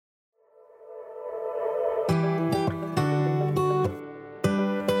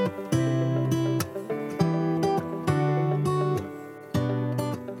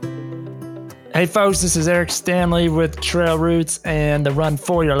Hey folks, this is Eric Stanley with Trail Roots and the Run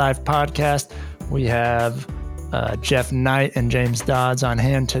For Your Life podcast. We have Jeff Knight and James Dodds on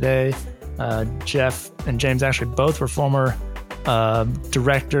hand today. Jeff and James actually both were former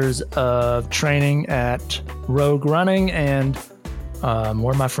directors of training at Rogue Running, and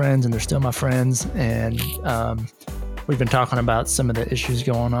were my friends, and they're still my friends. And we've been talking about some of the issues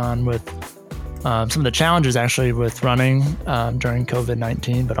going on with some of the challenges actually with running during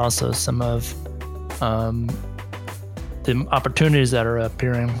COVID-19, but also some of the opportunities that are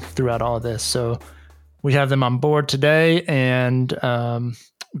appearing throughout all of this. So we have them on board today, and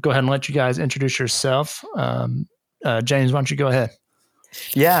go ahead and let you guys introduce yourself. James, why don't you go ahead?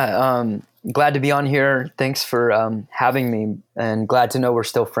 Yeah, glad to be on here. Thanks for having me, and glad to know we're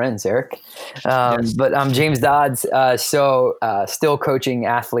still friends, Eric. Yes. But I'm James Dodds, still coaching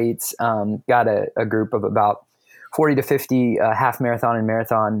athletes. Got a group of about 40 to 50 half marathon and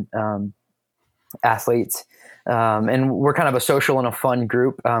marathon athletes. And we're kind of a social and a fun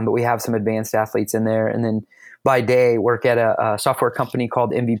group, but we have some advanced athletes in there. And then by day, work at a software company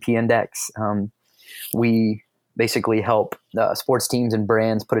called MVP Index. We basically help sports teams and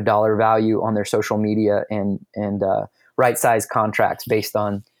brands put a dollar value on their social media and right size contracts based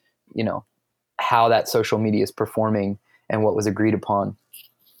on, how that social media is performing and what was agreed upon.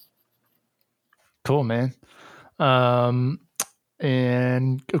 Cool, man. And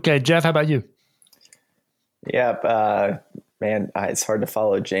okay, Jeff, how about you? Yeah, man, it's hard to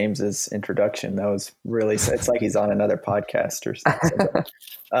follow James's introduction. That was really, it's like he's on another podcast or something.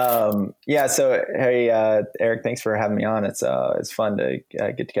 So hey, Eric, thanks for having me on. It's fun to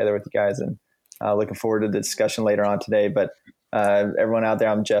get together with you guys, and looking forward to the discussion later on today. But everyone out there,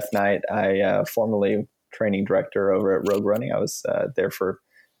 I'm Jeff Knight. I formerly training director over at Rogue Running. I was there for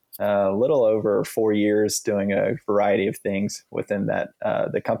a little over 4 years doing a variety of things within that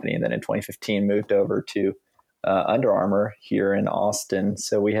the company, and then in 2015 moved over to Under Armour here in Austin.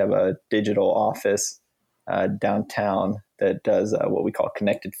 So we have a digital office downtown that does what we call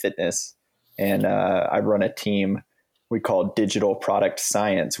connected fitness. And I run a team we call digital product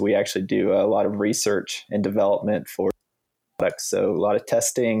science. We actually do a lot of research and development for products. So a lot of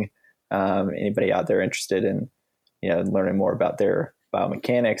testing. Anybody out there interested in learning more about their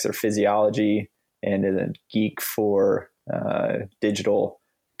biomechanics or physiology, and a geek for digital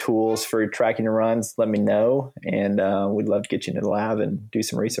tools for tracking your runs, let me know. And we'd love to get you into the lab and do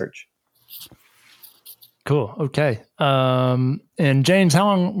some research. Cool. Okay. And James, how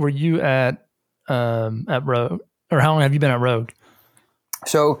long were you at Rogue, or how long have you been at Rogue?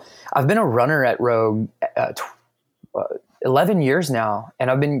 So I've been a runner at Rogue 11 years now, and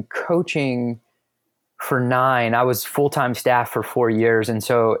I've been coaching for 9. I was full-time staff for 4 years. And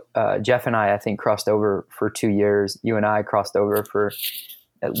so Jeff and I think crossed over for 2 years. You and I crossed over for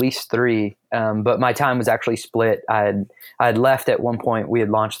at least 3. But my time was actually split. I had left at one point. We had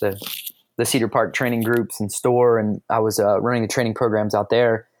launched the Cedar Park training groups and store, and I was running the training programs out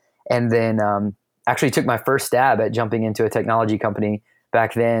there. And then actually took my first stab at jumping into a technology company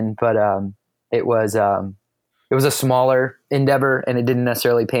back then. But it was a smaller endeavor, and it didn't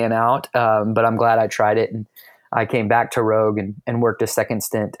necessarily pan out. But I'm glad I tried it, and I came back to Rogue and worked a second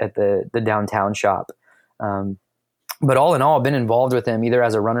stint at the downtown shop. But all in all, I've been involved with them either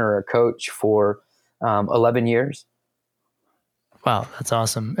as a runner or a coach for 11 years. Wow, that's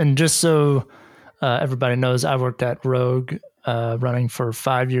awesome. And just so everybody knows, I worked at Rogue running for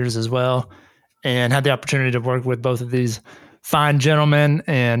 5 years as well, and had the opportunity to work with both of these fine gentlemen.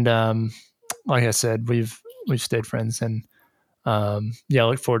 And like I said, we've stayed friends, and I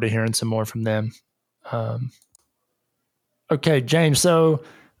look forward to hearing some more from them. Okay, James. So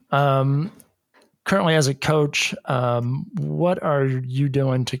currently as a coach, what are you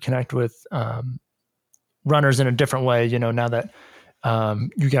doing to connect with runners in a different way? Now that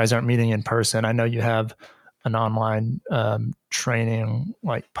you guys aren't meeting in person, I know you have an online training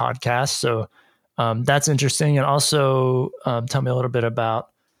like podcast. So that's interesting. And also tell me a little bit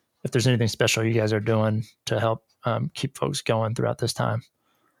about if there's anything special you guys are doing to help keep folks going throughout this time.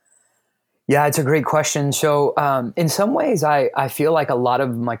 Yeah, it's a great question. So in some ways, I feel like a lot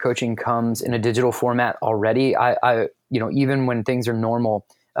of my coaching comes in a digital format already. I even when things are normal,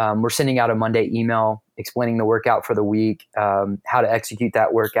 we're sending out a Monday email explaining the workout for the week, how to execute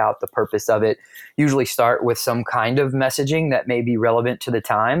that workout, the purpose of it. Usually start with some kind of messaging that may be relevant to the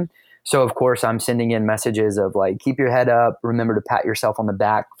time. So of course, I'm sending in messages of like, keep your head up, remember to pat yourself on the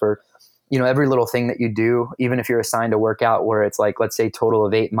back for every little thing that you do, even if you're assigned a workout where it's like, let's say total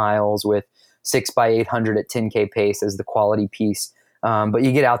of 8 miles with 6x800 at 10K pace as the quality piece. But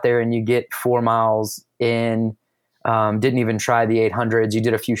you get out there and you get 4 miles in didn't even try the 800s. You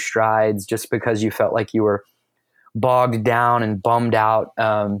did a few strides just because you felt like you were bogged down and bummed out,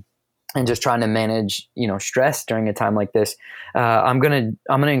 and just trying to manage, stress during a time like this. I'm gonna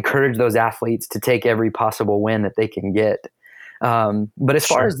encourage those athletes to take every possible win that they can get. But as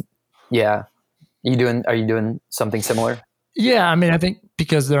far as, are you doing something similar? Yeah. I mean, I think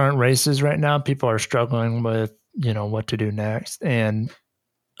because there aren't races right now, people are struggling with, what to do next. And,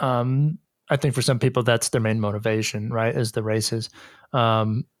 I think for some people that's their main motivation, right? Is the races.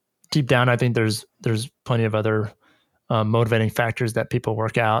 Deep down, I think there's plenty of other motivating factors that people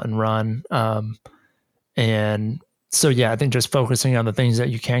work out and run. And so, I think just focusing on the things that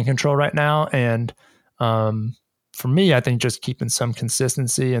you can control right now. And for me, I think just keeping some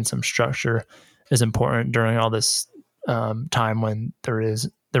consistency and some structure is important during all this time when there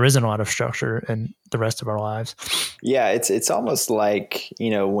isn't a lot of structure in the rest of our lives. Yeah, it's almost like,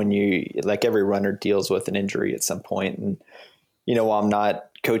 when like every runner deals with an injury at some point. And, while I'm not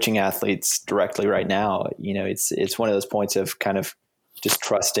coaching athletes directly right now, it's one of those points of kind of just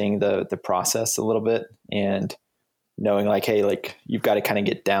trusting the process a little bit and knowing like, hey, like you've got to kind of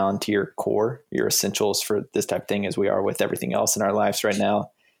get down to your core, your essentials for this type of thing, as we are with everything else in our lives right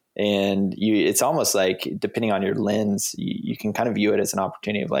now. And it's almost like, depending on your lens, you can kind of view it as an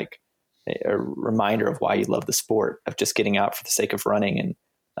opportunity of like a reminder of why you love the sport, of just getting out for the sake of running and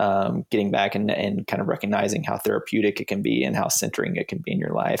getting back and kind of recognizing how therapeutic it can be and how centering it can be in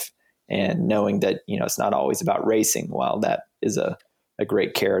your life. And knowing that, it's not always about racing. While that is a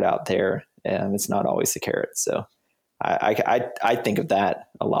great carrot out there, it's not always the carrot. So I think of that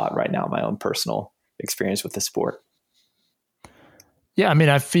a lot right now, my own personal experience with the sport. Yeah. I mean,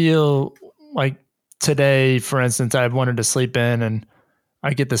 I feel like today, for instance, I wanted to sleep in and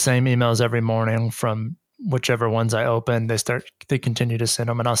I get the same emails every morning from whichever ones I open. They continue to send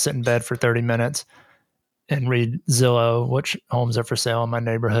them, and I'll sit in bed for 30 minutes and read Zillow, which homes are for sale in my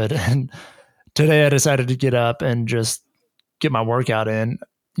neighborhood. And today I decided to get up and just get my workout in,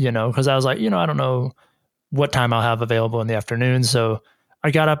 because I was like, I don't know what time I'll have available in the afternoon. So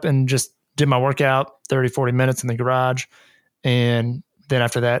I got up and just did my workout, 30, 40 minutes in the garage. And then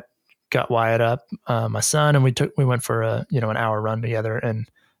after that, got Wyatt up, my son, and we went for an hour run together, and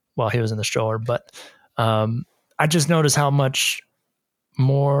while he was in the stroller. But I just noticed how much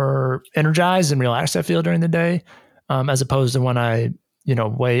more energized and relaxed I feel during the day, as opposed to when I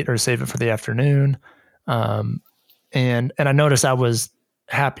wait or save it for the afternoon. And I noticed I was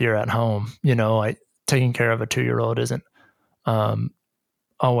happier at home. Like taking care of a 2-year-old isn't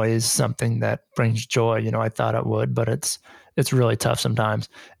always something that brings joy. I thought it would, but it's really tough sometimes.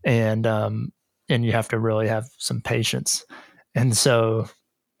 And you have to really have some patience. And so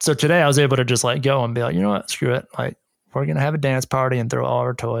today I was able to just let go and be like, you know what, screw it. Like, we're going to have a dance party and throw all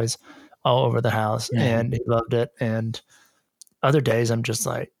our toys all over the house. Yeah. And he loved it. And other days I'm just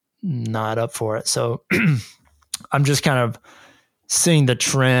like not up for it. So I'm just kind of seeing the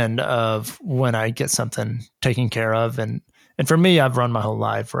trend of when I get something taken care of. And for me, I've run my whole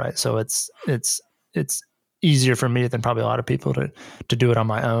life, right? So it's easier for me than probably a lot of people to do it on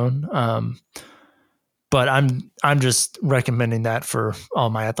my own. But I'm just recommending that for all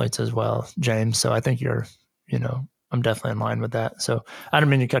my athletes as well, James. So I think I'm definitely in line with that. So I don't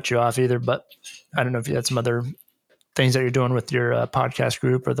mean to cut you off either, but I don't know if you had some other things that you're doing with your podcast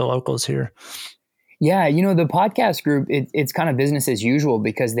group or the locals here. Yeah, the podcast group, it's kind of business as usual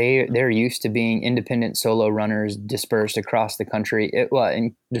because they're used to being independent solo runners dispersed across the country,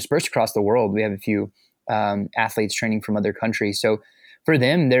 and dispersed across the world. We have a few athletes training from other countries. So for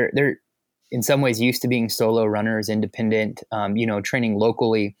them, they're in some ways used to being solo runners, independent, training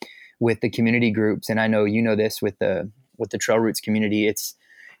locally with the community groups. And I know this with the Trail Roots community. It's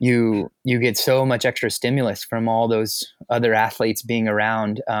you get so much extra stimulus from all those other athletes being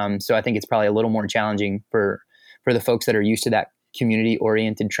around. So I think it's probably a little more challenging for the folks that are used to that community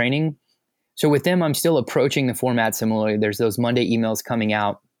oriented training. So with them, I'm still approaching the format similarly. There's those Monday emails coming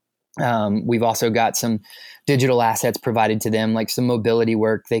out. We've also got some digital assets provided to them, like some mobility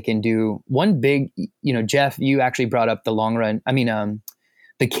work they can do. One big, Jeff, you actually brought up the long run. I mean,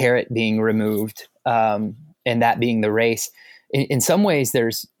 the carrot being removed, and that being the race. In some ways,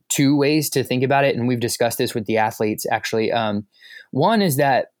 there's two ways to think about it. And we've discussed this with the athletes, actually. One is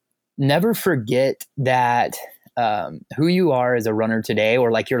that never forget that who you are as a runner today,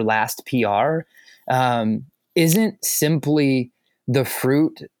 or like your last PR, isn't simply the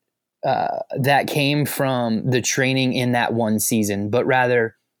fruit that came from the training in that one season, but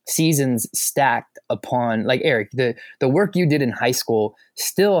rather seasons stacked upon, like Eric, the work you did in high school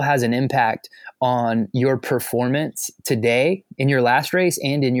still has an impact on your performance today in your last race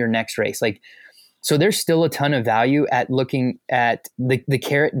and in your next race. Like So there's still a ton of value at looking at the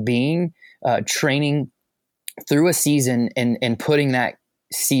carrot being training through a season and putting that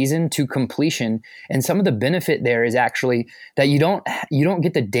season to completion. And some of the benefit there is actually that you don't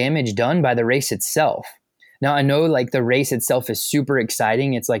get the damage done by the race itself. Now, I know like the race itself is super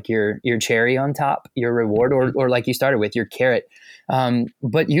exciting. It's like your cherry on top, your reward, or like you started with, your carrot.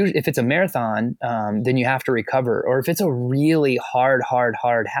 But if it's a marathon, then you have to recover. Or if it's a really hard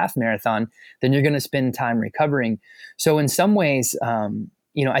half marathon, then you're going to spend time recovering. So in some ways,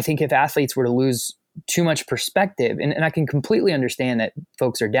 I think if athletes were to lose too much perspective, and I can completely understand that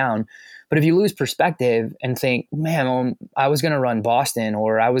folks are down, but if you lose perspective and think, man, I was going to run Boston,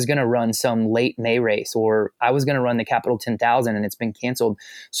 or I was going to run some late May race, or I was going to run the Capital 10,000 and it's been canceled.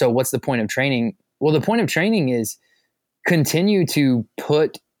 So what's the point of training? Well, the point of training is continue to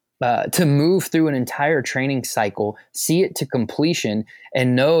to move through an entire training cycle, see it to completion,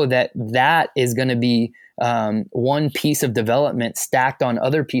 and know that is going to be one piece of development stacked on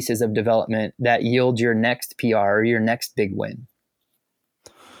other pieces of development that yield your next PR or your next big win.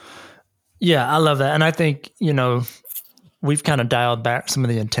 Yeah, I love that. And I think, we've kind of dialed back some of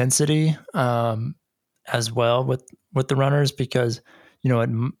the intensity as well with the runners, because,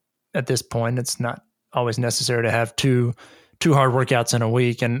 at this point, it's not always necessary to have two hard workouts in a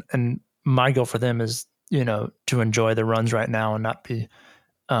week. And my goal for them is, to enjoy the runs right now and not be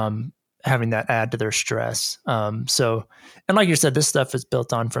having that add to their stress. And like you said, this stuff is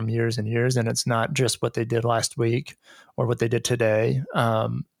built on from years and years, and it's not just what they did last week or what they did today.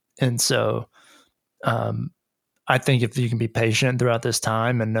 And so I think if you can be patient throughout this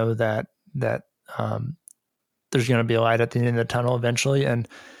time and know that there's going to be a light at the end of the tunnel eventually. And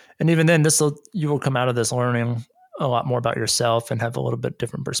even then you will come out of this learning a lot more about yourself and have a little bit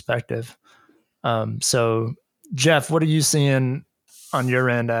different perspective. So Jeff, what are you seeing on your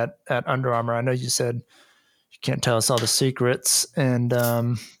end at Under Armour? I know you said you can't tell us all the secrets and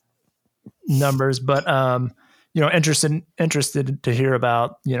numbers, but interested to hear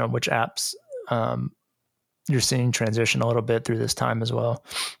about, which apps you're seeing transition a little bit through this time as well.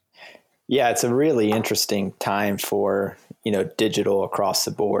 Yeah, it's a really interesting time for, digital across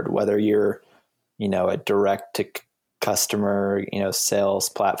the board, whether you're, a direct to customer, sales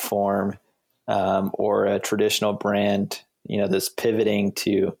platform, or a traditional brand, that's pivoting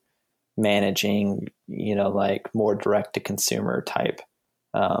to managing, like more direct to consumer type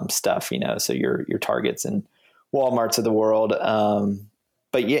stuff, so your Targets and Walmarts of the world.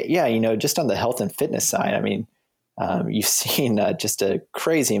 But yeah, just on the health and fitness side, I mean, you've seen just a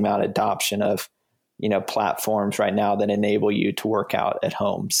crazy amount of adoption of, platforms right now that enable you to work out at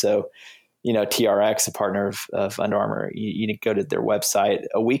home. So, TRX, a partner of Under Armour, you go to their website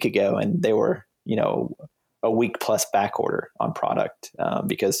a week ago and they were, a week plus back order on product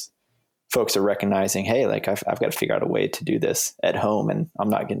because folks are recognizing, hey, like I've got to figure out a way to do this at home and I'm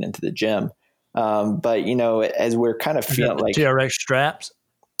not getting into the gym. But, as we're kind of feeling like TRX straps.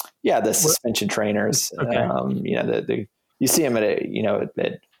 Yeah, the suspension trainers. Okay. You see them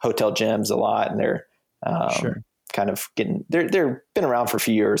at hotel gyms a lot, and they're kind of getting they've been around for a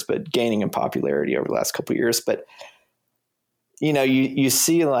few years, but gaining in popularity over the last couple of years. But you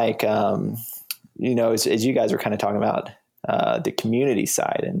see like as you guys were kind of talking about the community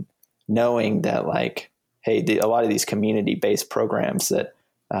side and knowing that like, hey, a lot of these community based programs that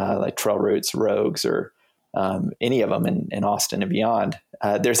like Trail Roots, Rogues, or any of them in Austin and beyond,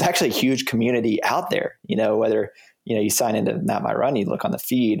 there's actually a huge community out there, whether, you sign into Map My Run, you look on the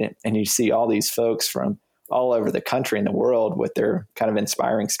feed and you see all these folks from all over the country and the world with their kind of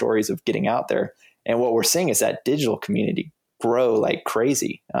inspiring stories of getting out there. And what we're seeing is that digital community grow like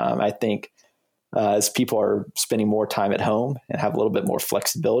crazy. I think as people are spending more time at home and have a little bit more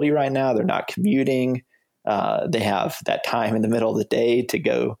flexibility right now, they're not commuting. They have that time in the middle of the day to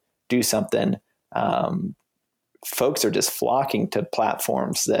go do something. Folks are just flocking to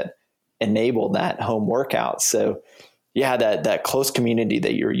platforms that enable that home workout. So yeah, that close community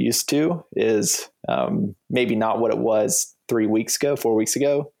that you're used to is maybe not what it was 4 weeks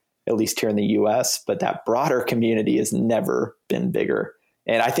ago, at least here in the US, but that broader community has never been bigger.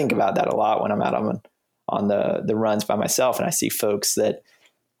 And I think about that a lot when I'm out on the runs by myself and I see folks that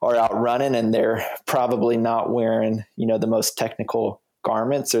are out running and they're probably not wearing, the most technical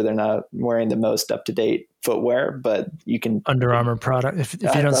garments, or they're not wearing the most up-to-date footwear, but you can Under Armour product. If you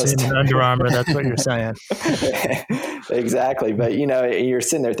don't see them in Under Armour, that's what you're saying. Exactly. But you're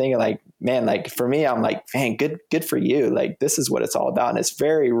sitting there thinking like, man, like for me, I'm like, man, good for you. Like this is what it's all about. And it's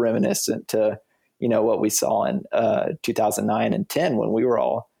very reminiscent to, what we saw in 2009 and 10 when we were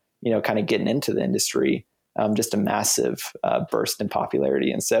all, kind of getting into the industry. just a massive burst in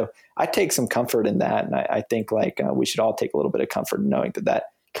popularity. And so I take some comfort in that. And I think like we should all take a little bit of comfort in knowing that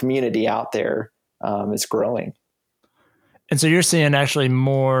community out there is growing. And so you're seeing actually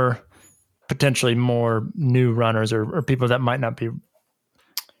potentially more new runners or people that might not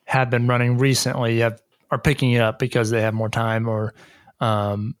have been running recently are picking it up because they have more time or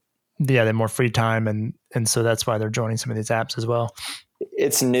they have more free time. And so that's why they're joining some of these apps as well.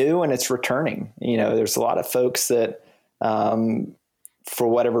 It's new and it's returning. There's a lot of folks that for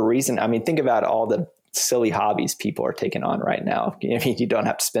whatever reason, I mean, think about all the silly hobbies people are taking on right now. You don't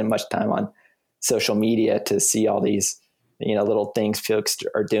have to spend much time on social media to see all these, little things folks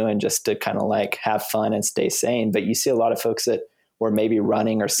are doing just to kind of like have fun and stay sane. But you see a lot of folks that were maybe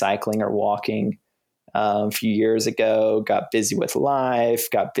running or cycling or walking a few years ago, got busy with life,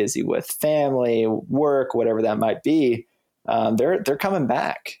 got busy with family, work, whatever that might be. They're coming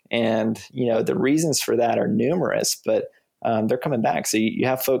back. And, the reasons for that are numerous, but they're coming back. So you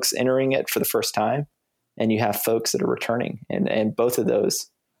have folks entering it for the first time and you have folks that are returning. And both of those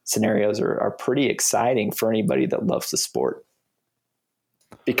scenarios are pretty exciting for anybody that loves the sport.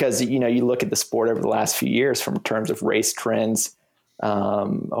 Because, you look at the sport over the last few years from terms of race trends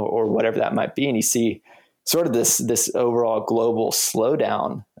or whatever that might be, and you see sort of this overall global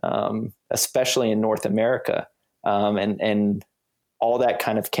slowdown, especially in North America. And all that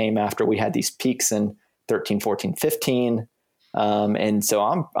kind of came after we had these peaks in 13, 14, 15. And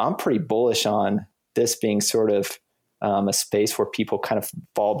so I'm pretty bullish on this being sort of a space where people kind of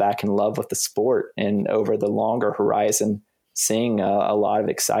fall back in love with the sport, and over the longer horizon, seeing a lot of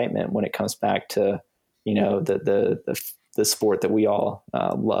excitement when it comes back to, the sport that we all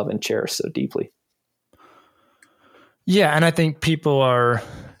love and cherish so deeply. Yeah. And I think people are,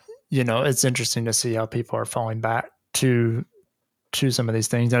 it's interesting to see how people are falling back to some of these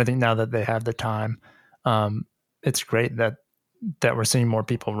things. And I think now that they have the time, it's great that we're seeing more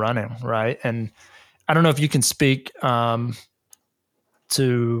people running. Right. And I don't know if you can speak to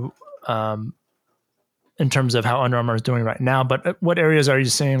in terms of how Under Armour is doing right now, but what areas are you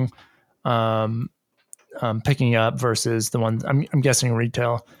seeing picking up versus the ones I'm guessing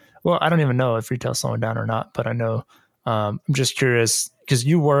retail? Well, I don't even know if retail's slowing down or not, but I know I'm just curious because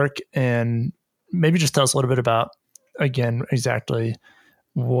you work in, maybe just tell us a little bit about, again, exactly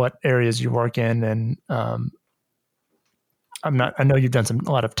what areas you work in. And I know you've done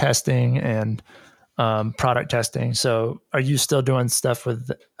a lot of testing and product testing. So are you still doing stuff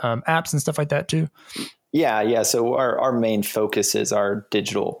with apps and stuff like that too? Yeah. So our main focus is our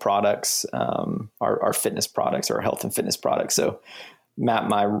digital products, our fitness products, our health and fitness products. So Map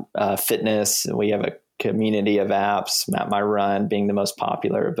My Fitness, we have a community of apps, Map My Run being the most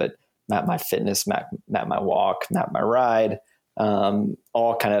popular, but Map My Fitness, Map My Walk, Map My Ride,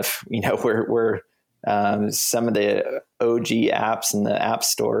 all kind of, we're some of the OG apps in the App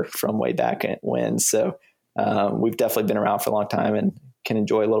Store from way back when. So we've definitely been around for a long time and can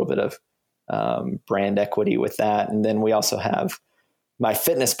enjoy a little bit of brand equity with that. And then we also have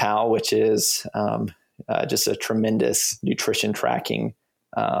MyFitnessPal, which is just a tremendous nutrition tracking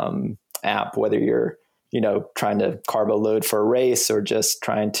app, whether you're, trying to carbo load for a race or just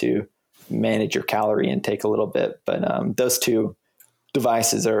trying to manage your calorie intake a little bit. But those two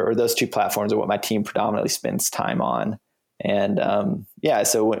devices or those two platforms are what my team predominantly spends time on. And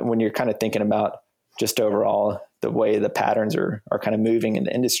so when you're kind of thinking about just overall the way the patterns are kind of moving in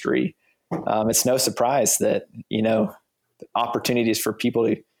the industry, it's no surprise that, opportunities for people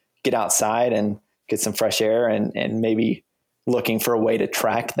to get outside and get some fresh air and maybe looking for a way to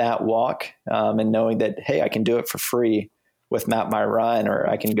track that walk and knowing that, hey, I can do it for free with Map My Run, or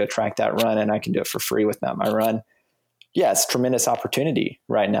I can go track that run and I can do it for free with Map My Run. Yeah, it's a tremendous opportunity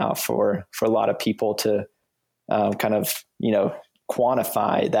right now for a lot of people to kind of,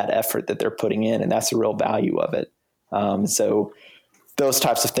 quantify that effort that they're putting in. And that's the real value of it. So those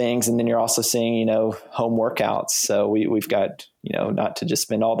types of things. And then you're also seeing, home workouts. So we've got, not to just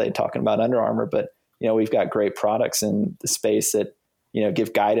spend all day talking about Under Armour, but, we've got great products in the space that,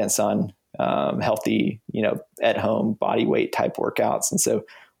 give guidance on healthy, at home body weight type workouts. And so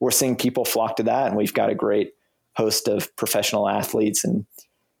we're seeing people flock to that. And we've got a great host of professional athletes and,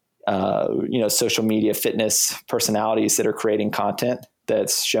 social media fitness personalities that are creating content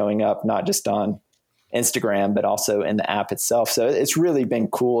that's showing up not just on Instagram, but also in the app itself. So it's really been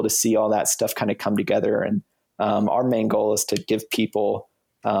cool to see all that stuff kind of come together. And our main goal is to give people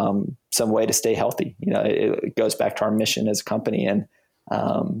some way to stay healthy. It goes back to our mission as a company, and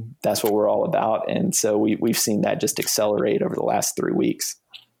that's what we're all about. And so we've seen that just accelerate over the last 3 weeks.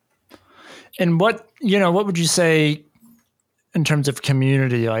 And what would you say in terms of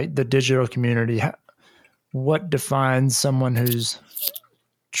community, like the digital community, what defines someone who's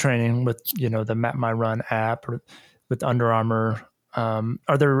training with, the Map My Run app or with Under Armour?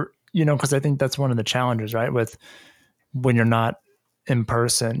 Are there, because I think that's one of the challenges, right? With when you're not in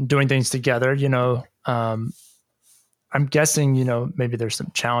person doing things together, I'm guessing, maybe there's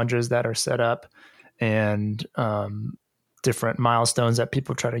some challenges that are set up and different milestones that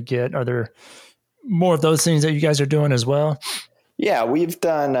people try to get. Are there more of those things that you guys are doing as well? Yeah, we've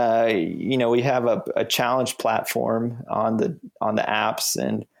done, we have a challenge platform on the apps,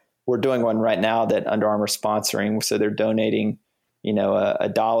 and we're doing one right now that Under Armour sponsoring. So they're donating,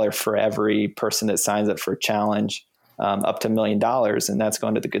 $1 for every person that signs up for a challenge, up to $1 million. And that's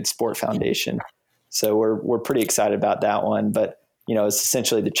going to the Good Sport Foundation. So we're pretty excited about that one, but it's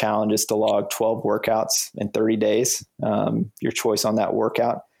essentially the challenge is to log 12 workouts in 30 days, your choice on that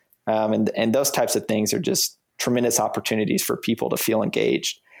workout. And those types of things are just tremendous opportunities for people to feel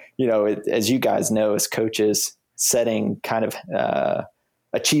engaged. As you guys know, as coaches, setting kind of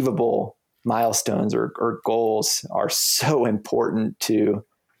achievable milestones or goals are so important to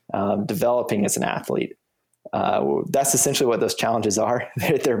developing as an athlete. That's essentially what those challenges are.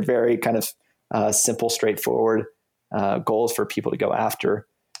 They're very kind of simple, straightforward goals for people to go after.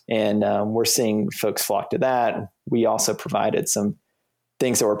 And we're seeing folks flock to that. We also provided some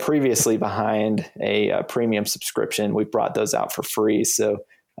things that were previously behind a premium subscription. We brought those out for free. So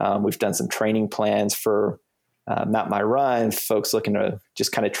we've done some training plans for Map My Run, folks looking to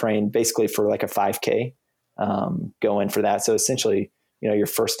just kind of train basically for like a 5K, go in for that. So essentially, your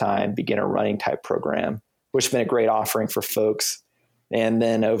first time beginner running type program, which has been a great offering for folks. And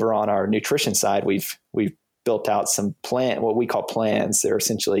then over on our nutrition side, we've built out some what we call plans. They're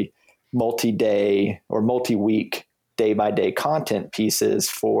essentially multi-day or multi-week, day-by-day content pieces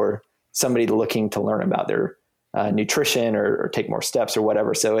for somebody looking to learn about their nutrition or take more steps or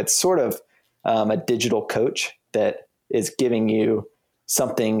whatever. So it's sort of a digital coach that is giving you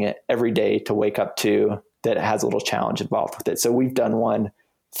something every day to wake up to that has a little challenge involved with it. So we've done one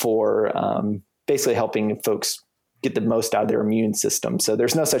for basically helping folks get the most out of their immune system. So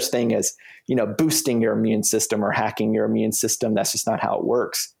there's no such thing as, boosting your immune system or hacking your immune system. That's just not how it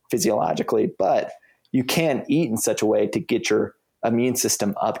works physiologically, but you can eat in such a way to get your immune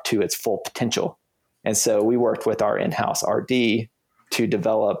system up to its full potential. And so we worked with our in-house RD to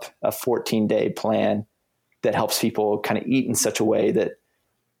develop a 14-day plan that helps people kind of eat in such a way that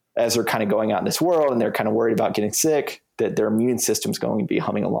as they're kind of going out in this world and they're kind of worried about getting sick, that their immune system's going to be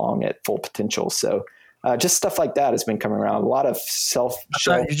humming along at full potential. So just stuff like that has been coming around. A lot of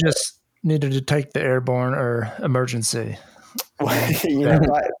You just needed to take the airborne or emergency.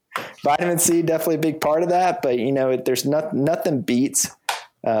 Vitamin C, definitely a big part of that, but there's nothing beats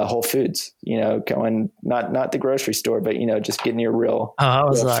Whole Foods, going not the grocery store, but just getting your real, I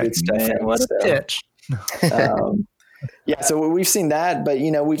was real like, food stuff. Man, what a pitch. Yeah. So we've seen that, but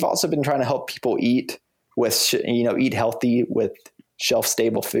we've also been trying to help people eat with, eat healthy with shelf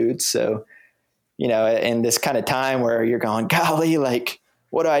stable foods. So, in this kind of time where you're going, golly, like,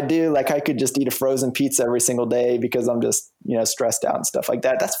 what do I do? Like I could just eat a frozen pizza every single day because I'm just, stressed out and stuff like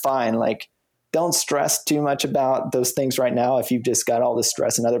that. That's fine. Like, don't stress too much about those things right now if you've just got all this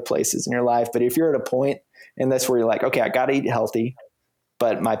stress in other places in your life. But if you're at a point in this where you're like, okay, I got to eat healthy,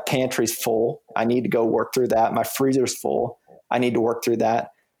 but my pantry's full. I need to go work through that. My freezer's full. I need to work through that.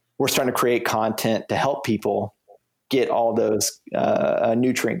 We're starting to create content to help people get all those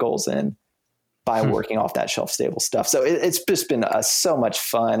nutrient goals in by working off that shelf stable stuff. So it's just been so much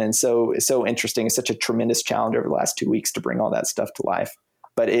fun and so interesting. It's such a tremendous challenge over the last 2 weeks to bring all that stuff to life.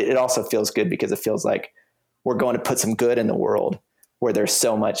 But it also feels good because it feels like we're going to put some good in the world where there's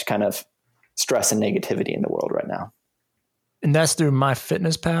so much kind of stress and negativity in the world right now. And that's through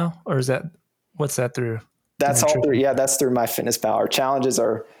MyFitnessPal, or what's that through? That's all through. Yeah, that's through MyFitnessPal. Our challenges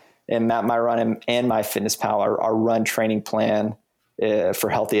are in Map My Run and MyFitnessPal. Our run training plan for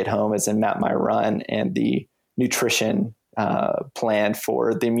Healthy at Home is in Map My Run, and the nutrition plan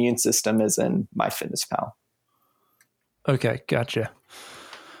for the immune system is in MyFitnessPal. Okay, gotcha.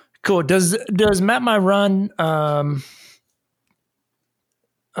 Cool. Does Map My Run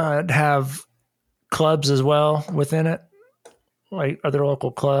have clubs as well within it? Like, are there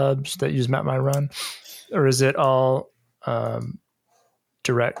local clubs that use Map My Run, or is it all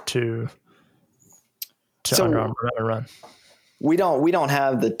direct to Under Armour Map My Run? We don't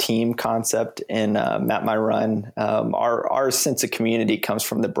have the team concept in Map My Run. Our sense of community comes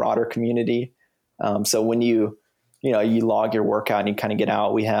from the broader community. So when you log your workout and you kind of get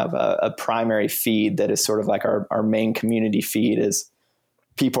out, we have a primary feed that is sort of like our main community feed. Is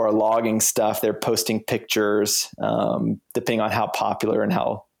people are logging stuff. They're posting pictures, depending on how popular and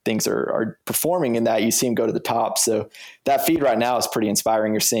how things are performing in that, you see them go to the top. So that feed right now is pretty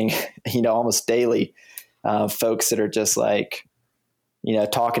inspiring. You're seeing, almost daily folks that are just like,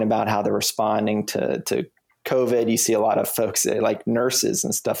 talking about how they're responding to COVID. You see a lot of folks like nurses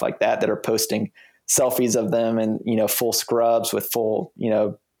and stuff like that are posting selfies of them and, full scrubs with full,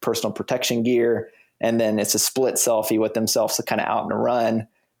 personal protection gear. And then it's a split selfie with themselves kind of out in a run.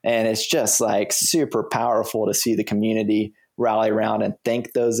 And it's just like super powerful to see the community rally around and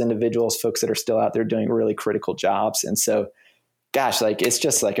thank those individuals, folks that are still out there doing really critical jobs. And so, gosh, like it's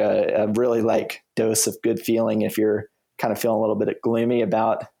just like a really like dose of good feeling. If you're kind of feeling a little bit gloomy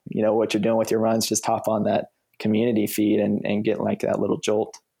about, what you're doing with your runs, just hop on that community feed and get like that little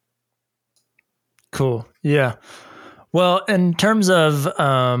jolt. Cool. Yeah. Well, in terms of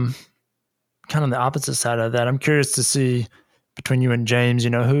kind of the opposite side of that, I'm curious to see between you and James,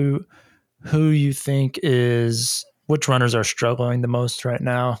 who you think which runners are struggling the most right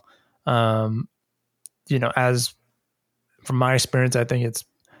now. As from my experience, I think it's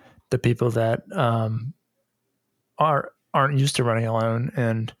the people that aren't used to running alone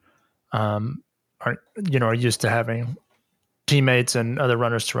and are used to having teammates and other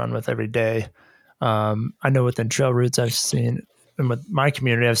runners to run with every day. I know within Trail Roots I've seen, and with my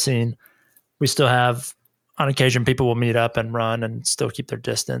community I've seen, we still have on occasion people will meet up and run and still keep their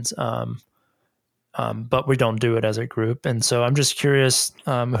distance. But we don't do it as a group. And so I'm just curious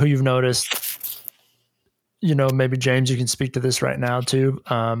who you've noticed, maybe James, you can speak to this right now too.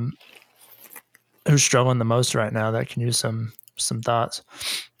 Who's struggling the most right now that can use some thoughts?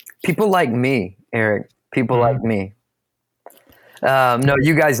 People like me, Eric. People like me. No,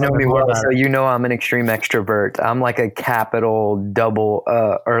 you guys know me well, so I'm an extreme extrovert. I'm like a capital double,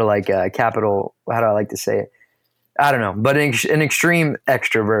 or like a capital, how do I like to say it? I don't know, but an extreme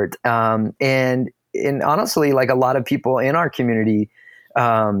extrovert. And honestly, like a lot of people in our community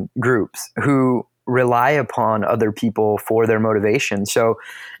groups who rely upon other people for their motivation. So,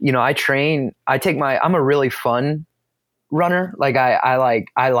 I'm a really fun runner. Like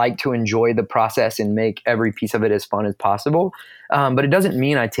I like to enjoy the process and make every piece of it as fun as possible. But it doesn't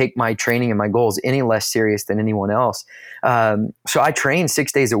mean I take my training and my goals any less serious than anyone else. So I train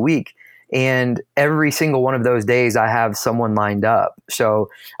 6 days a week, and every single one of those days I have someone lined up. So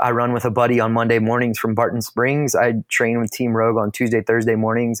I run with a buddy on Monday mornings from Barton Springs. I train with Team Rogue on Tuesday, Thursday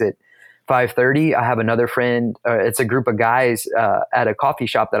mornings at 5:30. I have another friend. It's a group of guys at a coffee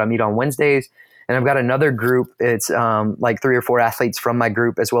shop that I meet on Wednesdays. And I've got another group. It's like 3 or 4 athletes from my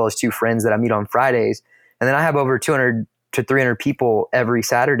group, as well as 2 friends that I meet on Fridays. And then I have over 200 to 300 people every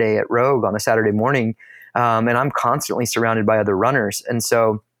Saturday at Rogue on a Saturday morning. And I'm constantly surrounded by other runners. And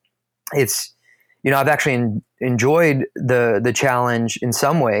so it's, I've actually enjoyed the challenge in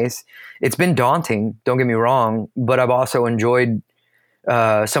some ways. It's been daunting, don't get me wrong, but I've also enjoyed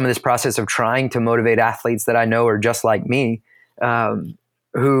some of this process of trying to motivate athletes that I know are just like me,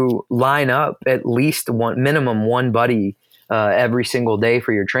 who line up at least minimum one buddy every single day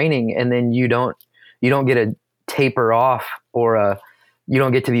for your training, and then you don't get a taper off or you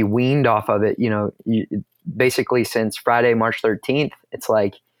don't get to be weaned off of it. Basically since Friday, March 13th, it's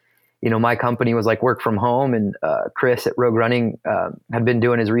like, my company was like work from home, and Chris at Rogue Running had been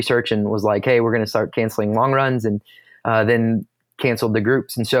doing his research and was like, hey, we're going to start canceling long runs, and then canceled the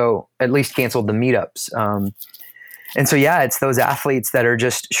groups, and so at least canceled the meetups. And so, yeah, it's those athletes that are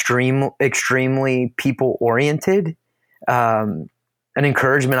just extremely people oriented. An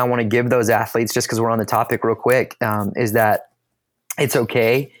encouragement I want to give those athletes, just because we're on the topic real quick, is that it's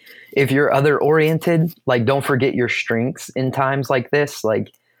okay if you're other oriented. Like, don't forget your strengths in times like this.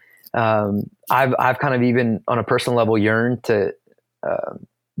 Like, I've kind of even on a personal level yearned to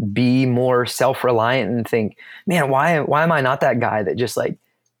be more self-reliant and think, man, why am I not that guy that just like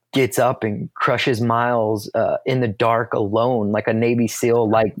gets up and crushes miles in the dark alone, like a Navy SEAL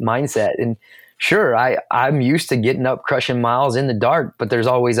like mindset? And sure, I'm used to getting up, crushing miles in the dark, but there's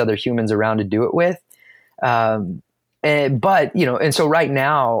always other humans around to do it with. And so right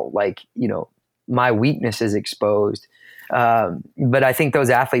now, like, my weakness is exposed. But I think those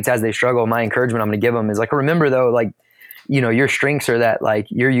athletes, as they struggle, my encouragement I'm going to give them is like, remember though, like, your strengths are that, like,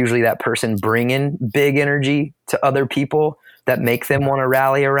 you're usually that person bringing big energy to other people that make them want to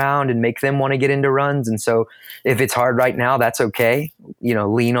rally around and make them want to get into runs. And so if it's hard right now, that's okay.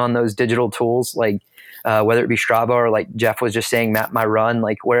 Lean on those digital tools, like whether it be Strava or like Jeff was just saying, Map My Run,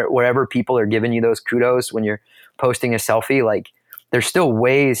 like wherever people are giving you those kudos when you're posting a selfie, like there's still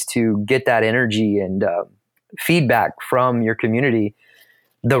ways to get that energy and feedback from your community.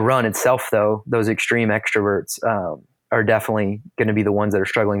 The run itself, though, those extreme extroverts are definitely going to be the ones that are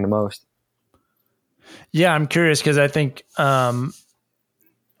struggling the most. Yeah, I'm curious because I think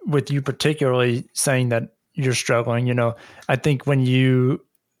with you particularly saying that you're struggling, you know, I think when you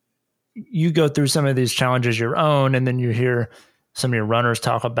go through some of these challenges your own, and then you hear some of your runners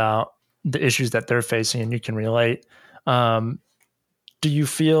talk about the issues that they're facing and you can relate. Do you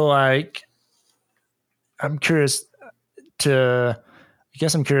feel like, I'm curious to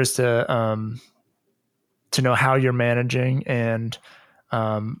know how you're managing and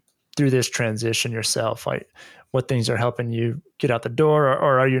through this transition yourself, like what things are helping you get out the door,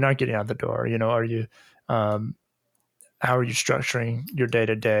 or are you not getting out the door? You know, are you, how are you structuring your day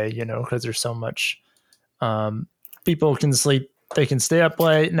to day? You know, because there's so much, people can sleep, they can stay up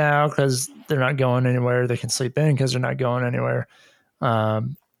late now because they're not going anywhere. They can sleep in because they're not going anywhere.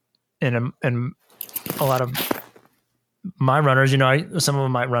 And a lot of my runners, you know, some of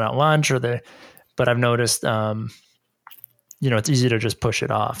them might run out lunch but I've noticed, you know, it's easy to just push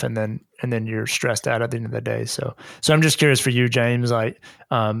it off and then you're stressed out at the end of the day. So I'm just curious for you, James, like,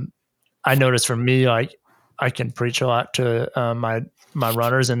 I noticed for me, like I can preach a lot to, my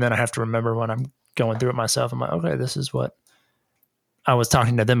runners, and then I have to remember when I'm going through it myself. I'm like, okay, this is what I was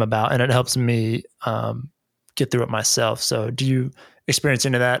talking to them about. And it helps me, get through it myself. So do you experience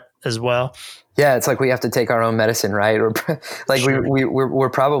any of that as well? Yeah, it's like we have to take our own medicine, right? Or like sure. we're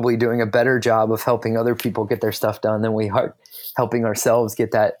probably doing a better job of helping other people get their stuff done than we are helping ourselves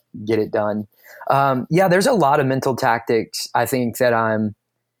get it done. Yeah, there's a lot of mental tactics I think that I'm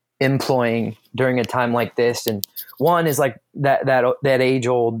employing during a time like this, and one is like that age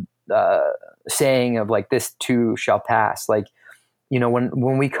old saying of like, this too shall pass. Like, you know,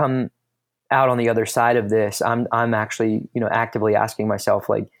 when we come out on the other side of this, I'm actually, you know, actively asking myself,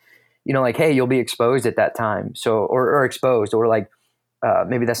 like, you know, like, hey, you'll be exposed at that time. So, or exposed, or like,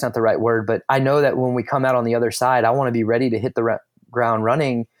 maybe that's not the right word, but I know that when we come out on the other side, I want to be ready to hit the ground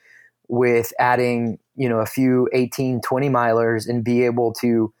running with adding, you know, a few 18, 20 milers and be able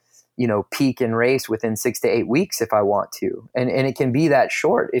to, you know, peak and race within 6 to 8 weeks if I want to. And it can be that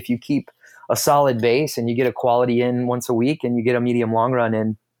short if you keep a solid base and you get a quality in once a week and you get a medium long run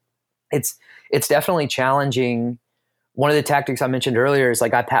in. It's definitely challenging. One of the tactics I mentioned earlier is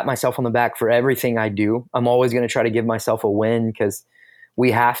like, I pat myself on the back for everything I do. I'm always going to try to give myself a win because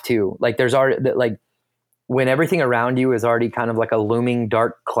we have to. Like, there's already, like, when everything around you is already kind of like a looming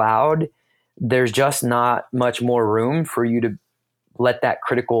dark cloud, there's just not much more room for you to let that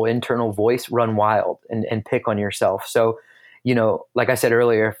critical internal voice run wild and pick on yourself. So, you know, like I said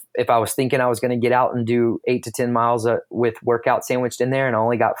earlier, if I was thinking I was going to get out and do 8 to 10 miles with workout sandwiched in there and I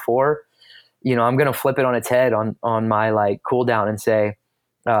only got 4, you know, I'm going to flip it on its head on my like cool down and say,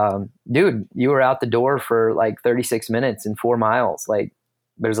 dude, you were out the door for like 36 minutes and 4 miles. Like,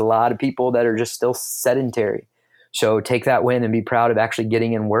 there's a lot of people that are just still sedentary. So take that win and be proud of actually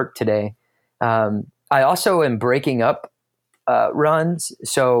getting in work today. I also am breaking up runs.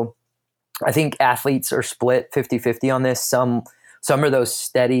 So I think athletes are split 50-50 on this. Some are those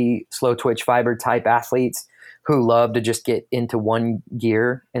steady, slow twitch fiber type athletes who love to just get into one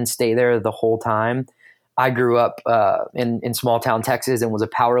gear and stay there the whole time. I grew up in small town Texas and was a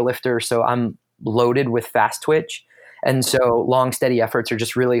power lifter, so I'm loaded with fast twitch. And so long, steady efforts are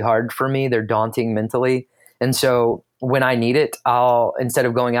just really hard for me. They're daunting mentally. And so when I need it, I'll, instead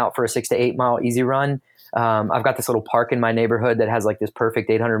of going out for a 6 to 8 mile easy run, I've got this little park in my neighborhood that has like this perfect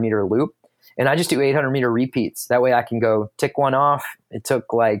 800 meter loop. And I just do 800 meter repeats. That way I can go tick one off. It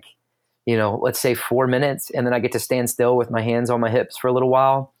took like, you know, let's say 4 minutes. And then I get to stand still with my hands on my hips for a little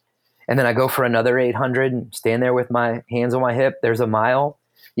while. And then I go for another 800 and stand there with my hands on my hip. There's a mile.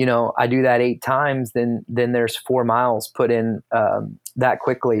 You know, I do that 8 times, then there's 4 miles put in that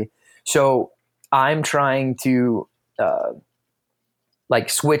quickly. So I'm trying to like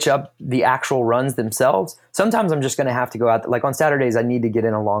switch up the actual runs themselves. Sometimes I'm just going to have to go out. Like on Saturdays, I need to get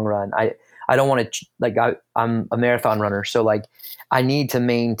in a long run. I don't want to, like, I'm a marathon runner. So like I need to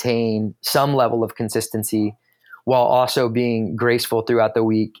maintain some level of consistency while also being graceful throughout the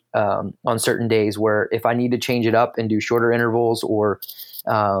week on certain days where if I need to change it up and do shorter intervals or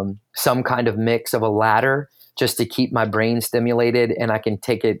some kind of mix of a ladder just to keep my brain stimulated and I can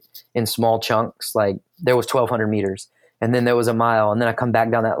take it in small chunks. Like there was 1,200 meters and then there was a mile and then I come back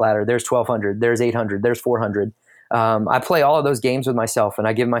down that ladder. There's 1,200, there's 800, there's 400. I play all of those games with myself and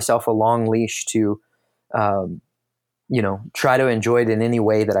I give myself a long leash to, you know, try to enjoy it in any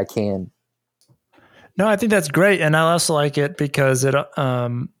way that I can. No, I think that's great. And I also like it because it,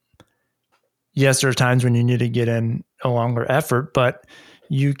 yes, there are times when you need to get in a longer effort, but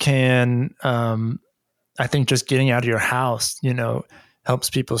you can, I think just getting out of your house, you know, helps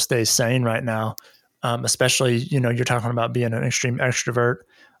people stay sane right now. Especially, you know, you're talking about being an extreme extrovert.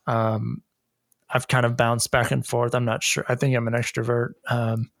 I've kind of bounced back and forth. I'm not sure. I think I'm an extrovert.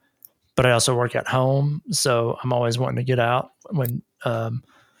 but I also work at home. So I'm always wanting to get out when, so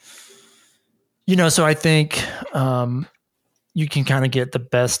I think you can kind of get the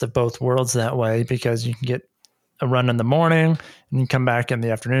best of both worlds that way, because you can get a run in the morning and you come back in the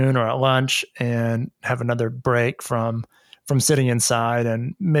afternoon or at lunch and have another break from sitting inside,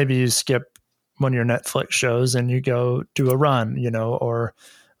 and maybe you skip one of your Netflix shows and you go do a run, or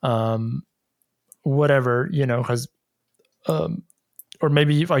whatever, because or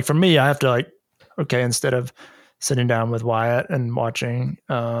maybe like for me, I have to okay, instead of sitting down with Wyatt and watching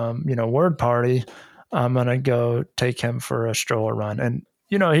Word Party, I'm gonna go take him for a stroller run. And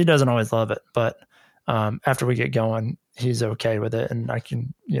he doesn't always love it, but after we get going, he's okay with it, and I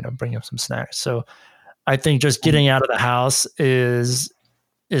can bring him some snacks. So I think just getting out of the house is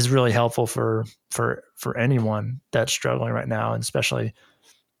really helpful for anyone that's struggling right now, and especially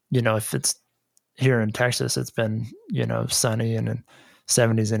if it's here in Texas, it's been sunny and in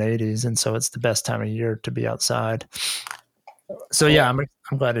 70s and 80s, and so it's the best time of year to be outside. So yeah, I'm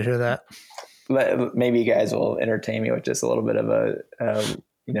glad to hear that. Maybe you guys will entertain me with just a little bit of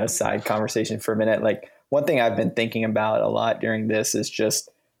a side conversation for a minute. Like, one thing I've been thinking about a lot during this is just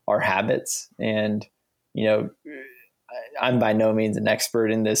our habits. And I'm by no means an expert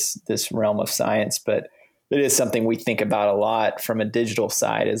in this realm of science, but it is something we think about a lot from a digital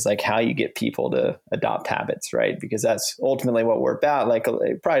side, is like how you get people to adopt habits, right? Because that's ultimately what we're about. Like,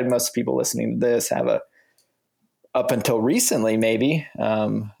 probably most people listening to this have up until recently, maybe,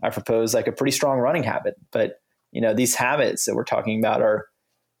 I propose like a pretty strong running habit. But, these habits that we're talking about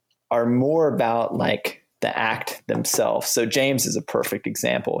are more about like the act themselves. So James is a perfect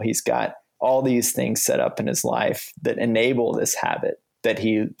example. He's got all these things set up in his life that enable this habit that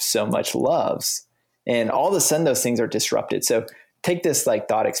he so much loves. And all of a sudden those things are disrupted. So take this like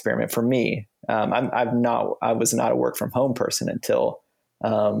thought experiment for me. I was not a work from home person until,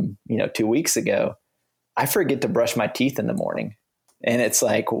 2 weeks ago. I forget to brush my teeth in the morning. And it's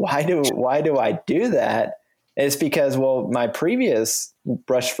like, why do I do that? It's because, my previous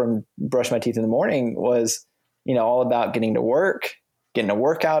brush my teeth in the morning was, all about getting to work, getting a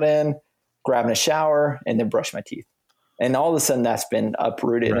workout in, grabbing a shower, and then brush my teeth. And all of a sudden that's been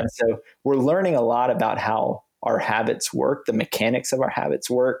uprooted. Right. And so we're learning a lot about how our habits work, the mechanics of our habits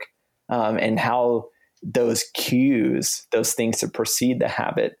work, and how those cues, those things to precede the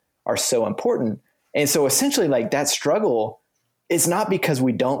habit, are so important. And so essentially, like, that struggle is not because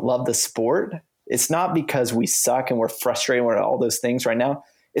we don't love the sport. It's not because we suck and we're frustrated with all those things right now.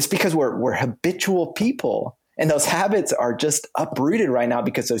 It's because we're habitual people, and those habits are just uprooted right now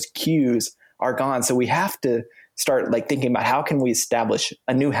because those cues are gone. So we have to start like thinking about, how can we establish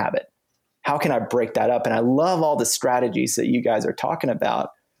a new habit? How can I break that up? And I love all the strategies that you guys are talking about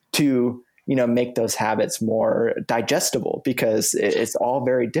to, make those habits more digestible, because it's all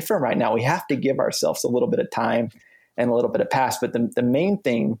very different right now. We have to give ourselves a little bit of time and a little bit of pass. But the main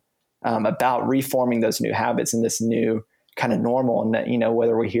thing about reforming those new habits and this new kind of normal, and that,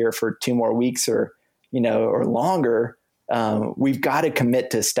 whether we're here for 2 more weeks or longer, we've got to commit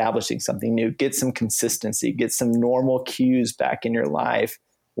to establishing something new, get some consistency, get some normal cues back in your life,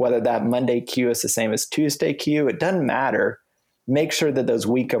 whether that Monday cue is the same as Tuesday cue, it doesn't matter. Make sure that those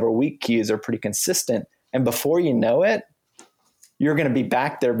week over week cues are pretty consistent. And before you know it, you're going to be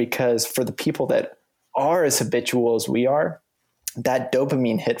back there, because for the people that are as habitual as we are, that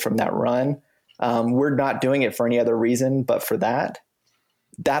dopamine hit from that run, we're not doing it for any other reason, but for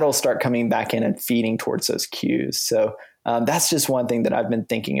that'll start coming back in and feeding towards those cues. So that's just one thing that I've been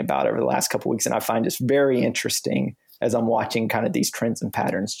thinking about over the last couple of weeks. And I find just very interesting as I'm watching kind of these trends and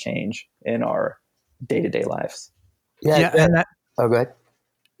patterns change in our day-to-day lives. Yeah. And go ahead.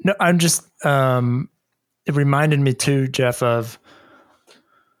 No, I'm just, it reminded me too, Jeff, of,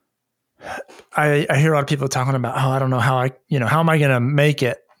 I hear a lot of people talking about, I don't know how how am I going to make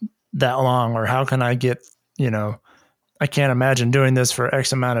it that long? Or how can I get, I can't imagine doing this for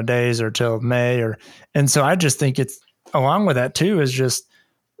X amount of days or till May, and so I just think it's along with that too, is just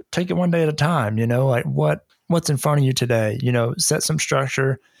take it one day at a time, like what's in front of you today, set some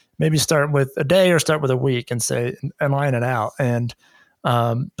structure, maybe start with a day or start with a week and line it out. And,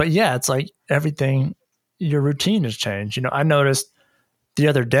 but yeah, it's like everything, your routine has changed. I noticed the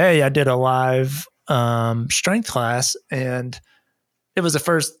other day I did a live, strength class, and it was the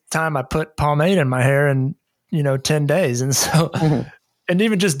first time I put pomade in my hair in, 10 days. And so, and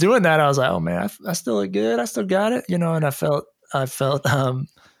even just doing that, I was like, oh man, I still look good. I still got it, and I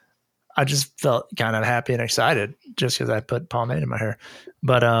just felt kind of happy and excited just because I put pomade in my hair.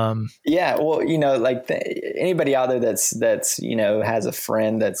 But, yeah, well, like anybody out there that's, has a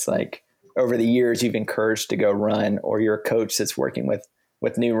friend that's like over the years you've encouraged to go run, or you're a coach that's working with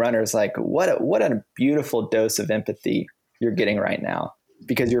with new runners, like what a beautiful dose of empathy you're getting right now,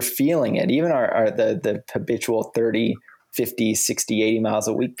 because you're feeling it. Even the habitual 30, 50, 60, 80 miles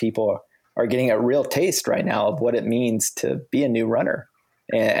a week people are getting a real taste right now of what it means to be a new runner.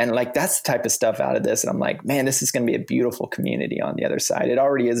 And like, that's the type of stuff out of this. And I'm like, man, this is going to be a beautiful community on the other side. It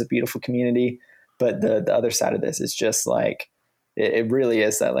already is a beautiful community, but the other side of this is just like, it really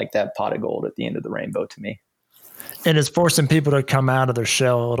is that pot of gold at the end of the rainbow to me. And it's forcing people to come out of their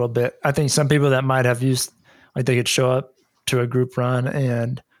shell a little bit. I think some people that might have used, like they could show up to a group run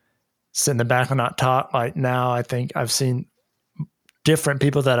and sit in the back and not talk. Like now, I think I've seen different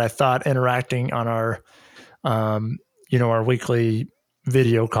people that I thought interacting on our, our weekly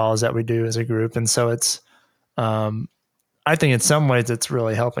video calls that we do as a group. And so it's, I think in some ways it's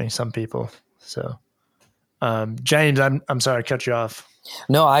really helping some people. So, James, I'm sorry I cut you off.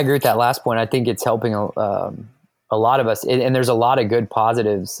 No, I agree with that last point. I think it's helping a lot of us, and there's a lot of good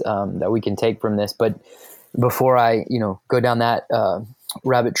positives that we can take from this. But before I, go down that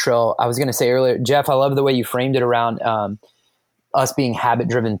rabbit trail, I was going to say earlier, Jeff, I love the way you framed it around us being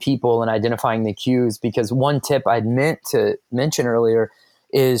habit-driven people and identifying the cues, because one tip I'd meant to mention earlier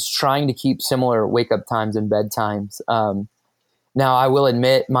is trying to keep similar wake-up times and bedtimes. Now, I will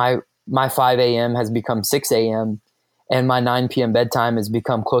admit my 5 a.m. has become 6 a.m., and my 9 p.m. bedtime has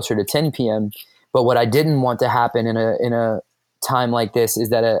become closer to 10 p.m. But what I didn't want to happen in a time like this is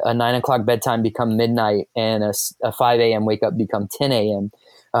that a 9 o'clock bedtime become midnight and a 5 a.m. wake up become 10 a.m.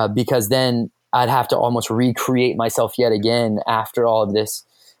 Because then I'd have to almost recreate myself yet again after all of this.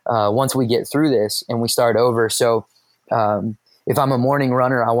 Once we get through this and we start over. So if I'm a morning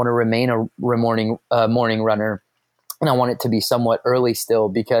runner, I want to remain a morning runner, and I want it to be somewhat early still,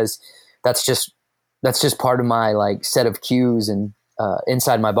 because that's just part of my like set of cues and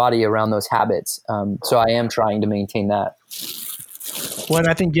inside my body around those habits. So I am trying to maintain that. Well,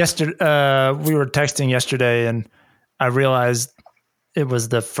 I think yesterday we were texting yesterday, and I realized it was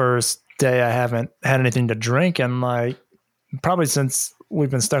the first day I haven't had anything to drink, and like probably since we've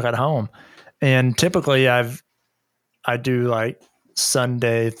been stuck at home. And typically I do like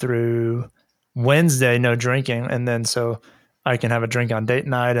Sunday through Wednesday, no drinking. And then so I can have a drink on date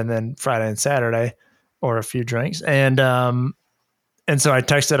night, and then Friday and Saturday, or a few drinks. And so I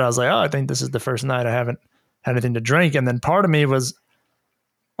texted, I was like, oh, I think this is the first night I haven't had anything to drink. And then part of me was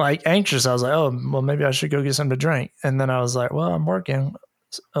like anxious. I was like, oh, well, maybe I should go get something to drink. And then I was like, well, I'm working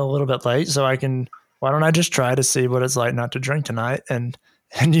a little bit late, so why don't I just try to see what it's like not to drink tonight? And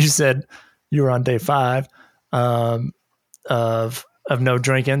you said you were on day 5 of no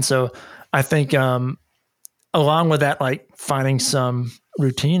drinking. So I think along with that, like finding some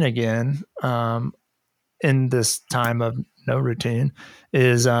routine again in this time of no routine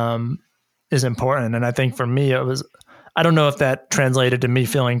is important. And I think for me, it was, I don't know if that translated to me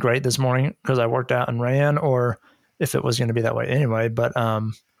feeling great this morning because I worked out and ran, or if it was going to be that way anyway. But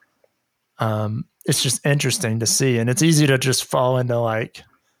it's just interesting to see. And it's easy to just fall into like,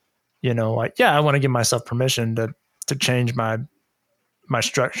 yeah, I want to give myself permission to change my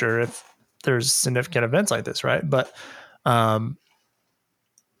structure if there's significant events like this. Right. But then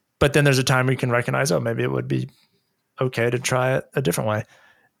there's a time we can recognize, oh, maybe it would be okay to try it a different way.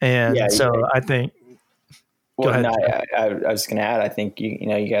 And I think, go ahead. I was going to add, I think,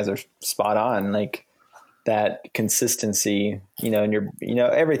 you guys are spot on. Like that consistency, and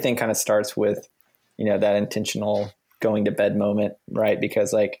everything kind of starts with, that intentional going to bed moment, right?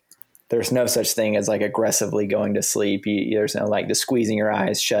 Because like, there's no such thing as like aggressively going to sleep. There's no like just squeezing your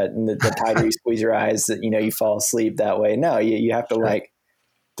eyes shut, and the tighter you squeeze your eyes, that, you fall asleep that way. No, you have to like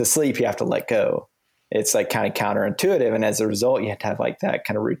to sleep, you have to let go. It's like kind of counterintuitive. And as a result, you have to have like that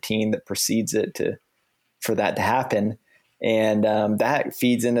kind of routine that precedes it for that to happen. And that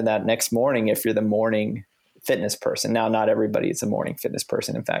feeds into that next morning. If you're the morning fitness person, now, not everybody is a morning fitness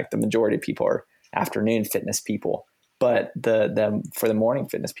person. In fact, the majority of people are afternoon fitness people, but for the morning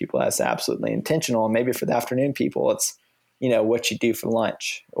fitness people, that's absolutely intentional. And maybe for the afternoon people, it's, what you do for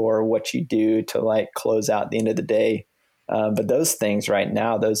lunch or what you do to like close out the end of the day. But those things right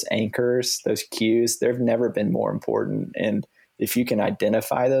now, those anchors, those cues, they've never been more important. And if you can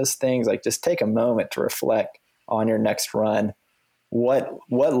identify those things, like just take a moment to reflect on your next run. What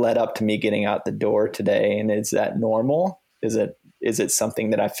led up to me getting out the door today? And is that normal? Is it something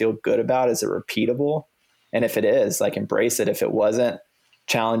that I feel good about? Is it repeatable? And if it is, like embrace it. If it wasn't,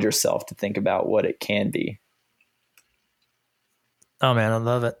 challenge yourself to think about what it can be. Oh man, I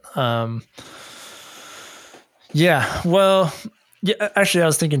love it. Yeah. Well, yeah, actually I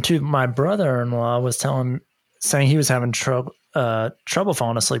was thinking too, my brother-in-law was saying he was having trouble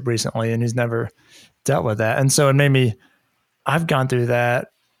falling asleep recently, and he's never dealt with that. And so it made me I've gone through that.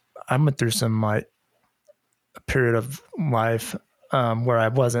 I went through some like a period of life where I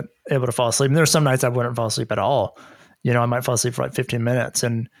wasn't able to fall asleep. And there were some nights I wouldn't fall asleep at all. I might fall asleep for like 15 minutes.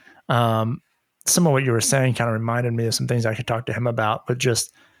 And some of what you were saying kind of reminded me of some things I could talk to him about, but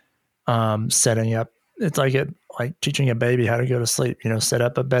just setting up. It's like teaching a baby how to go to sleep. Set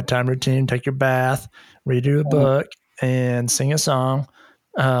up a bedtime routine, take your bath, read you a book, and sing a song.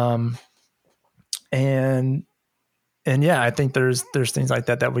 And yeah, I think there's things like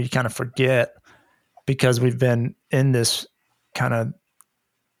that we kind of forget because we've been in this kind of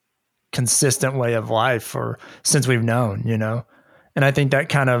consistent way of life since we've known, and I think that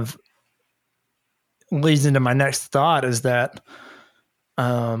kind of leads into my next thought is that,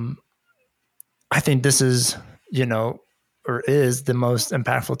 I think this is, or is the most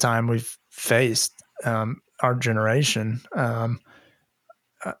impactful time we've faced, our generation.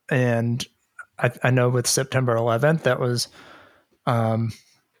 And I know with September 11th, that was a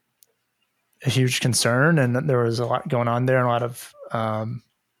huge concern, and there was a lot going on there, and a lot of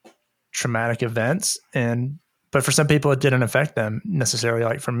traumatic events. But for some people, it didn't affect them necessarily.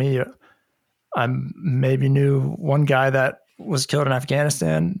 Like for me, I maybe knew one guy that was killed in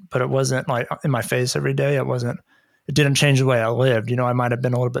Afghanistan, but it wasn't like in my face every day. It didn't change the way I lived. I might have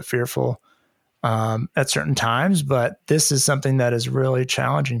been a little bit fearful at certain times, but this is something that is really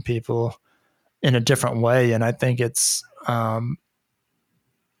challenging people in a different way. And I think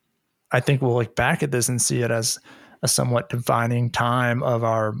I think we'll look back at this and see it as a somewhat defining time of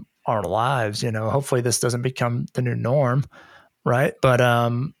our lives. Hopefully this doesn't become the new norm. Right. But, I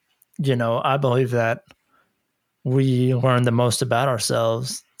believe that we learn the most about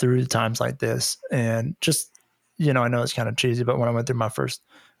ourselves through times like this. And just, I know it's kind of cheesy, but when I went through my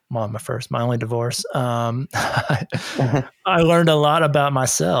only divorce, I learned a lot about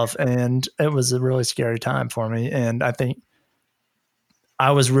myself, and it was a really scary time for me. And I think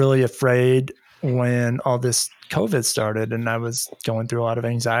I was really afraid when all this COVID started, and I was going through a lot of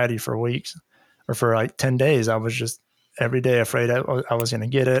anxiety for weeks, or for like 10 days. I was just every day afraid I was going to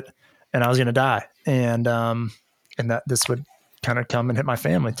get it and I was going to die. And that this would kind of come and hit my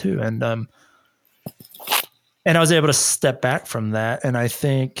family too. And I was able to step back from that. And I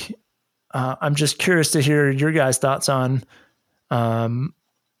think I'm just curious to hear your guys' thoughts on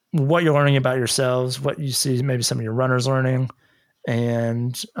what you're learning about yourselves, what you see maybe some of your runners learning.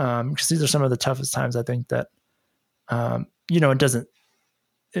 And because these are some of the toughest times, I think that,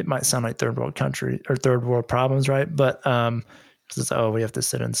 it might sound like third world country or third world problems, right? But it's, we have to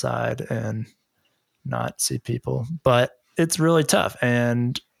sit inside and not see people. But it's really tough.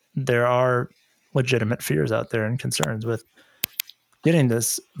 And there are legitimate fears out there and concerns with getting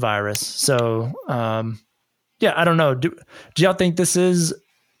this virus. So, I don't know. Do y'all think this is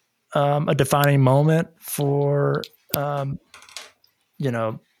a defining moment for, our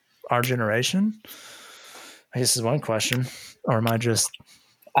generation? I guess is one question. Or am I is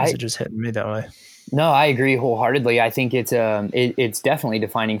it just hitting me that way? No, I agree wholeheartedly. I think it's definitely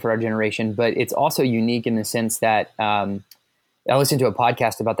defining for our generation, but it's also unique in the sense that I listened to a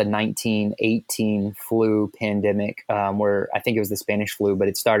podcast about the 1918 flu pandemic, where I think it was the Spanish flu, but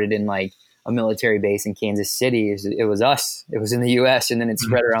it started in like a military base in Kansas City. It was us. It was in the U.S. and then it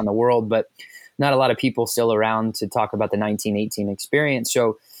spread around the world, but not a lot of people still around to talk about the 1918 experience.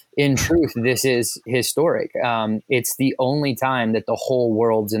 So in truth, this is historic. It's the only time that the whole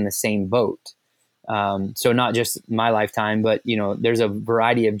world's in the same boat. So not just my lifetime, but there's a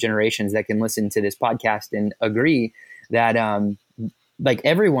variety of generations that can listen to this podcast and agree that like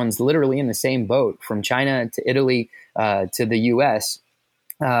everyone's literally in the same boat, from China to Italy to the U.S.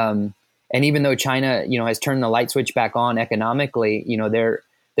 And even though China, has turned the light switch back on economically,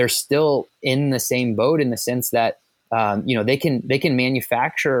 they're still in the same boat in the sense that they can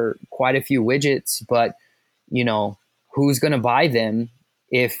manufacture quite a few widgets, but who's going to buy them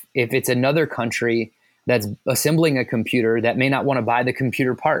if it's another country that's assembling a computer that may not want to buy the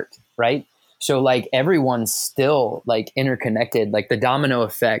computer part, right? So like everyone's still like interconnected. Like the domino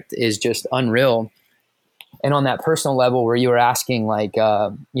effect is just unreal. And on that personal level where you were asking like,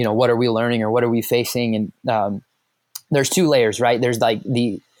 what are we learning or what are we facing? And there's two layers, right? There's like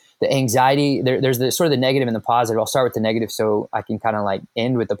the anxiety, there's the sort of the negative and the positive. I'll start with the negative so I can kind of like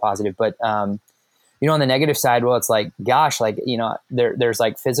end with the positive. But, on the negative side, well, it's like, gosh, like, there's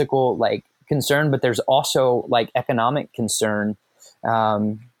like physical like concern, but there's also like economic concern,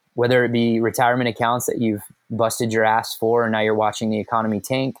 whether it be retirement accounts that you've busted your ass for, and now you're watching the economy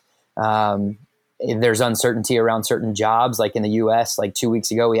tank. There's uncertainty around certain jobs. Like in the US, like 2 weeks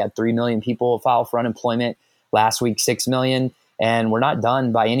ago, we had 3 million people file for unemployment. Last week, 6 million. and we're not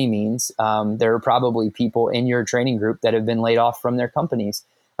done by any means. There are probably people in your training group that have been laid off from their companies.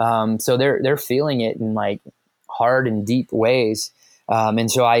 So they're feeling it in like hard and deep ways.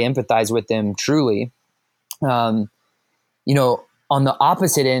 And so I empathize with them truly. On the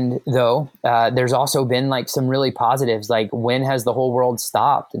opposite end, though, there's also been like some really positives. Like, when has the whole world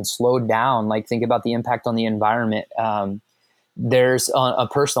stopped and slowed down? Like, think about the impact on the environment. There's a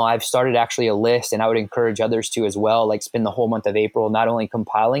personal, I've started actually a list, and I would encourage others to as well, like spend the whole month of April, not only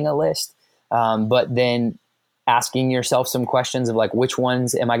compiling a list, but then asking yourself some questions of like, which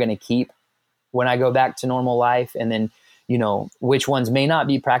ones am I going to keep when I go back to normal life? And then, which ones may not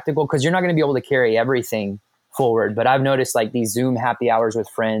be practical, because you're not going to be able to carry everything forward. But I've noticed like these Zoom happy hours with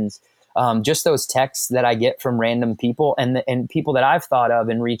friends, just those texts that I get from random people and people that I've thought of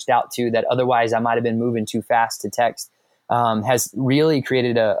and reached out to that otherwise I might have been moving too fast to text, has really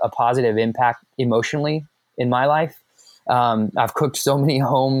created a positive impact emotionally in my life. I've cooked so many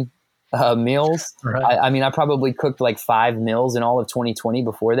home meals. Right. I probably cooked like 5 meals in all of 2020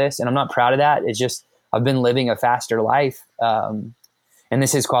 before this, and I'm not proud of that. It's just, I've been living a faster life. And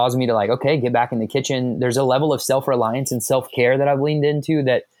this has caused me to like, okay, get back in the kitchen. There's a level of self-reliance and self-care that I've leaned into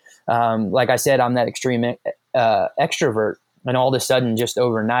that, like I said, I'm that extreme extrovert. And all of a sudden, just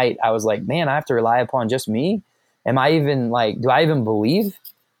overnight, I was like, man, I have to rely upon just me. Am I even like, do I even believe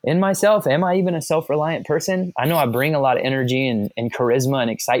in myself? Am I even a self-reliant person? I know I bring a lot of energy and charisma and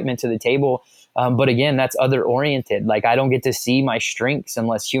excitement to the table. But again, that's other oriented. Like, I don't get to see my strengths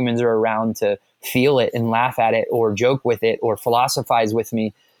unless humans are around to feel it and laugh at it or joke with it or philosophize with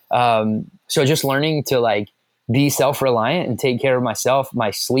me. So just learning to like be self-reliant and take care of myself. My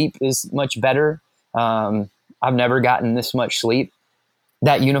sleep is much better. I've never gotten this much sleep.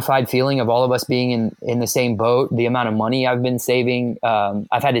 That unified feeling of all of us being in the same boat, the amount of money I've been saving.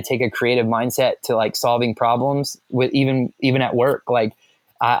 I've had to take a creative mindset to like solving problems with even at work. Like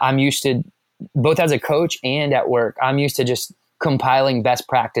I'm used to, both as a coach and at work, I'm used to just compiling best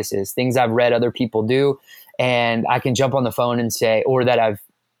practices, things I've read other people do. And I can jump on the phone and say, or that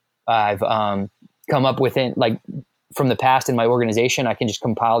I've come up with it, like from the past in my organization, I can just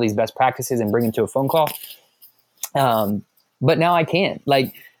compile these best practices and bring them to a phone call. But now I can't.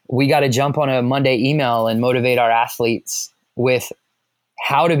 Like, we got to jump on a Monday email and motivate our athletes with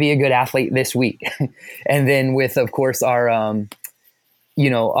how to be a good athlete this week. And then with, of course, our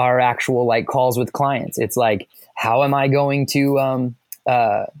actual like calls with clients. It's like, how am I going to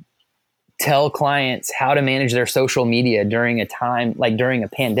tell clients how to manage their social media during a time, like during a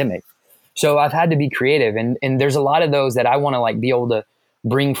pandemic? So I've had to be creative, and there's a lot of those that I want to like be able to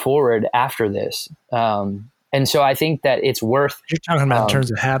bring forward after this. And so I think that it's worth. You're talking about in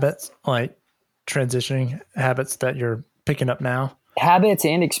terms of habits, like transitioning habits that you're picking up now? Habits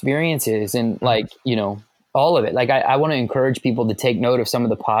and experiences, and like, all of it. Like I want to encourage people to take note of some of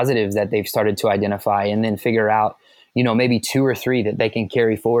the positives that they've started to identify, and then figure out, maybe 2 or 3 that they can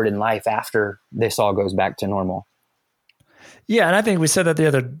carry forward in life after this all goes back to normal. Yeah. And I think we said that the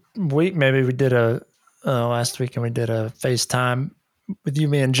other week, maybe we did last week, and we did a FaceTime with you,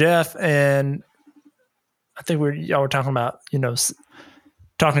 me and Jeff. And I think y'all were talking about,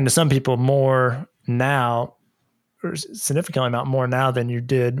 talking to some people more now, or significantly amount more now than you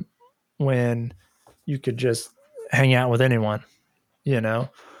did when you could just hang out with anyone,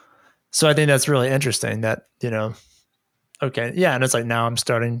 So I think that's really interesting that, okay. Yeah. And it's like, now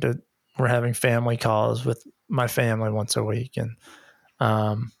we're having family calls with my family once a week. And,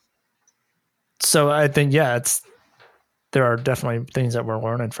 so I think, there are definitely things that we're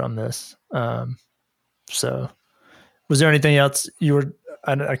learning from this. So was there anything else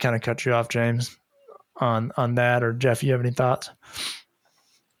I kind of cut you off, James, on that, or Jeff, you have any thoughts?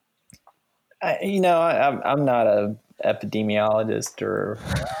 I'm not a epidemiologist or,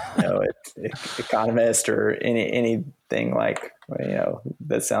 economist or anything like,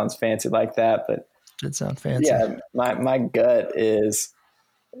 that sounds fancy like that, but it sounds fancy. Yeah. My gut is,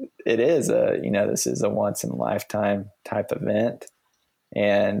 this is a once in a lifetime type event.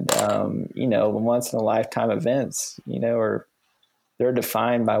 And, once in a lifetime events, they're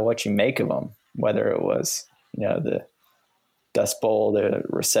defined by what you make of them, whether it was, the Dust Bowl, the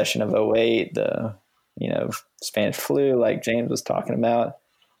recession of 2008, the, Spanish flu, like James was talking about.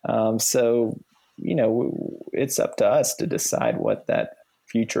 So, it's up to us to decide what that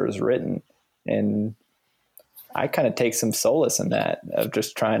future is written. And I kind of take some solace in that, of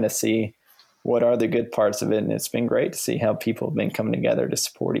just trying to see what are the good parts of it. And it's been great to see how people have been coming together to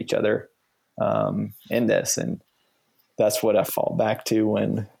support each other in this. And that's what I fall back to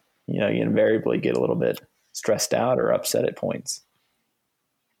when, you invariably get a little bit stressed out or upset at points.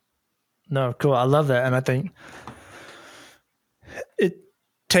 No, cool. I love that. And I think it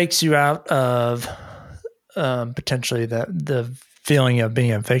takes you out of potentially the feeling of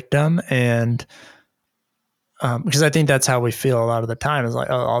being a victim. And because I think that's how we feel a lot of the time, is like,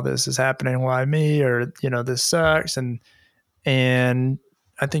 oh, all this is happening, why me? Or, this sucks. And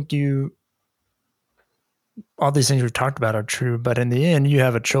I think all these things we've talked about are true, but in the end, you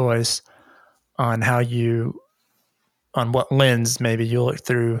have a choice on on what lens maybe you look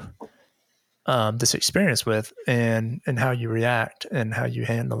through this experience with, and how you react and how you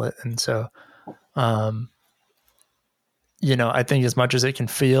handle it. And so, I think as much as it can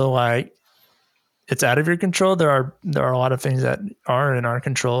feel like it's out of your control, there are a lot of things that are in our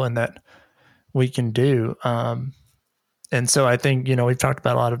control and that we can do. And so I think, we've talked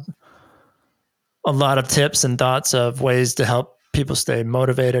about a lot of tips and thoughts of ways to help people stay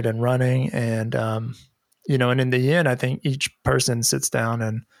motivated and running. And, and in the end, I think each person sits down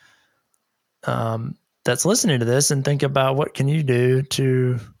and, that's listening to this and think about what can you do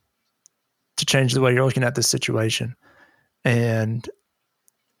to change the way you're looking at this situation. And,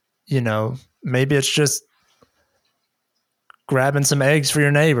 maybe it's just grabbing some eggs for your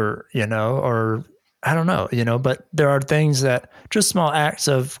neighbor, or I don't know, but there are things that just small acts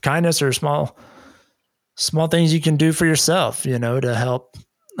of kindness or small things you can do for yourself, to help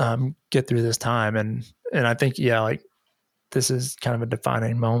get through this time. And I think, like this is kind of a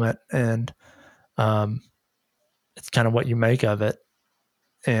defining moment, and it's kind of what you make of it.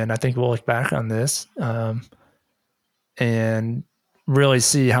 And I think we'll look back on this and really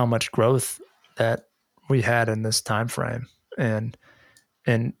see how much growth that we had in this time frame. And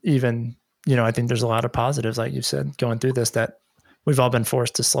even, I think there's a lot of positives, like you said, going through this, that we've all been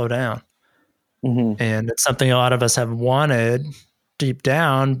forced to slow down. Mm-hmm. And it's something a lot of us have wanted deep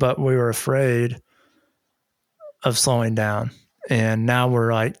down, but we were afraid of slowing down. And now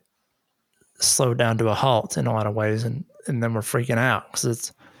we're like slowed down to a halt in a lot of ways. And then we're freaking out because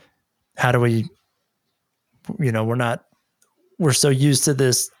it's, how do we, we're so used to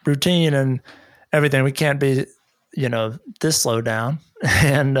this routine and everything. We can't be, this slowed down.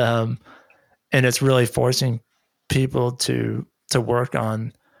 And it's really forcing people to work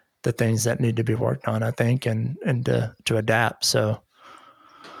on the things that need to be worked on, I think, and to adapt. So,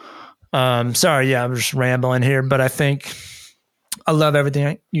 sorry, I'm just rambling here, but I think I love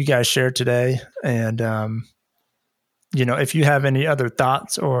everything you guys shared today. And, if you have any other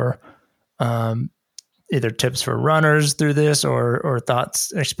thoughts or, either tips for runners through this or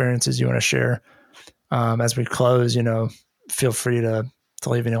thoughts, experiences you want to share, as we close, feel free to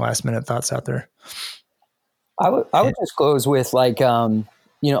leave any last minute thoughts out there. I would just close with like, on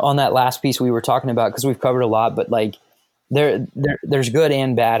that last piece we were talking about, because we've covered a lot, but like there's good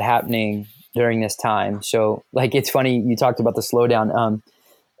and bad happening during this time. So like, it's funny, you talked about the slowdown.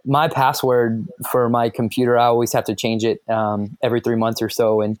 My password for my computer, I always have to change it every 3 months or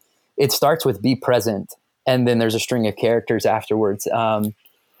so. And it starts with be present. And then there's a string of characters afterwards. And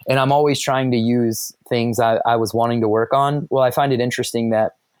I'm always trying to use things I was wanting to work on. Well, I find it interesting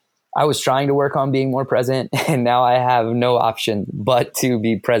that I was trying to work on being more present, and now I have no option but to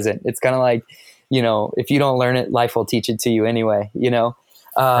be present. It's kind of like, if you don't learn it, life will teach it to you anyway,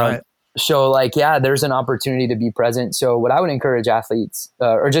 Right. So like, there's an opportunity to be present. So what I would encourage athletes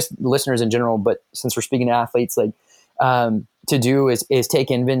or just listeners in general, but since we're speaking to athletes, like to do is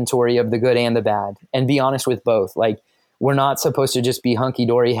take inventory of the good and the bad and be honest with both. Like, we're not supposed to just be hunky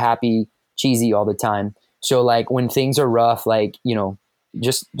dory, happy, cheesy all the time. So like when things are rough, like,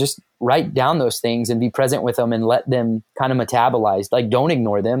 just write down those things and be present with them and let them kind of metabolize. Like, don't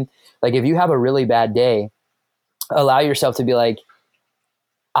ignore them. Like, if you have a really bad day, allow yourself to be like,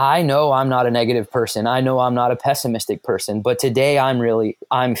 I know I'm not a negative person. I know I'm not a pessimistic person, but today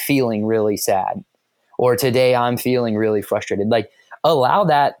I'm feeling really sad, or today I'm feeling really frustrated. Like, allow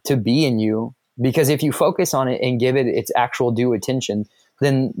that to be in you, because if you focus on it and give it its actual due attention,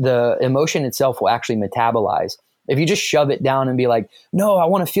 then the emotion itself will actually metabolize. If you just shove it down and be like, no, I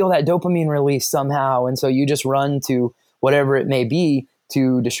want to feel that dopamine release somehow, and so you just run to whatever it may be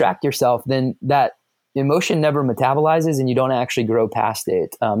to distract yourself, then that emotion never metabolizes and you don't actually grow past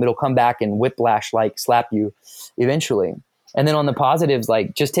it. It'll come back and whiplash, like slap you eventually. And then on the positives,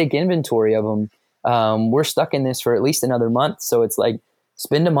 like, just take inventory of them. We're stuck in this for at least another month. So it's like,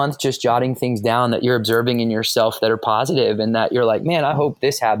 spend a month just jotting things down that you're observing in yourself that are positive and that you're like, man, I hope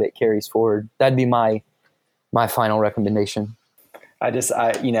this habit carries forward. That'd be my final recommendation.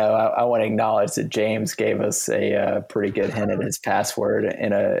 want to acknowledge that James gave us a pretty good hint at his password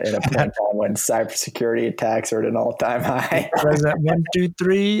in a point in time when cybersecurity attacks are at an all-time high. President 1, 2,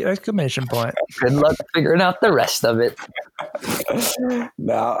 3 exclamation point. Good luck figuring out the rest of it.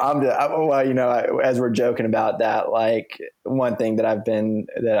 No, as we're joking about that, like one thing that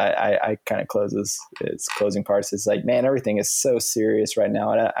I kind of closing parts is like, man, everything is so serious right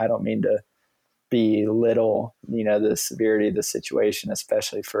now. And I don't mean to belittle, the severity of the situation,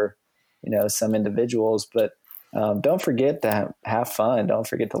 especially for, some individuals, but don't forget to have fun. Don't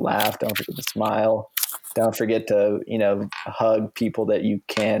forget to laugh. Don't forget to smile. Don't forget to, hug people that you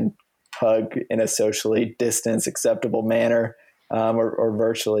can hug in a socially distanced, acceptable manner, or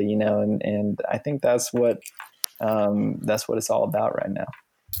virtually, and I think that's what it's all about right now.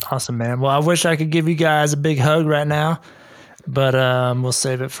 Awesome, man. Well, I wish I could give you guys a big hug right now, but we'll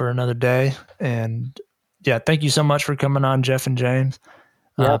save it for another day. And yeah, thank you so much for coming on, Jeff and James.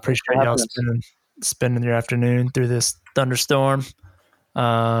 I appreciate y'all spending your afternoon through this thunderstorm,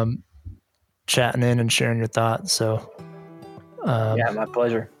 chatting in and sharing your thoughts. So, my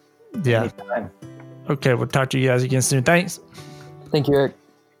pleasure. Yeah. Anytime. Okay, we'll talk to you guys again soon. Thanks. Thank you, Eric.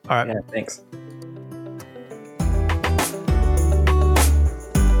 All right. Yeah, thanks.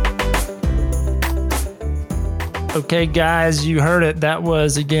 Okay, guys, you heard it. That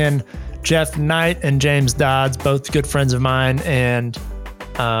was, again, Jeff Knight and James Dodds, both good friends of mine. And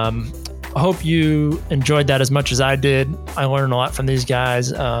I hope you enjoyed that as much as I did. I learned a lot from these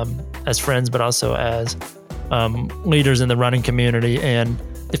guys as friends, but also as leaders in the running community. And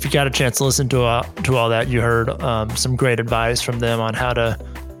if you got a chance to listen to all that, you heard some great advice from them on how to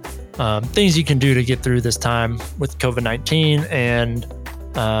things you can do to get through this time with COVID-19, and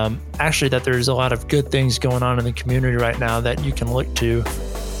actually that there's a lot of good things going on in the community right now that you can look to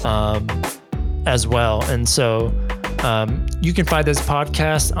as well. And so you can find this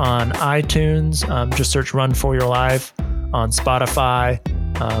podcast on iTunes. Just search Run For Your Life, on Spotify,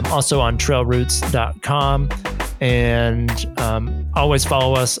 also on trailroots.com. And always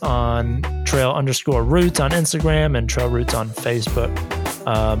follow us on trail_roots on Instagram and Trail Roots on Facebook.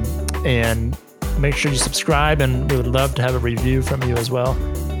 And make sure you subscribe, and we would love to have a review from you as well.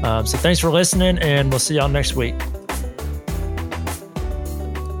 So thanks for listening, and we'll see y'all next week.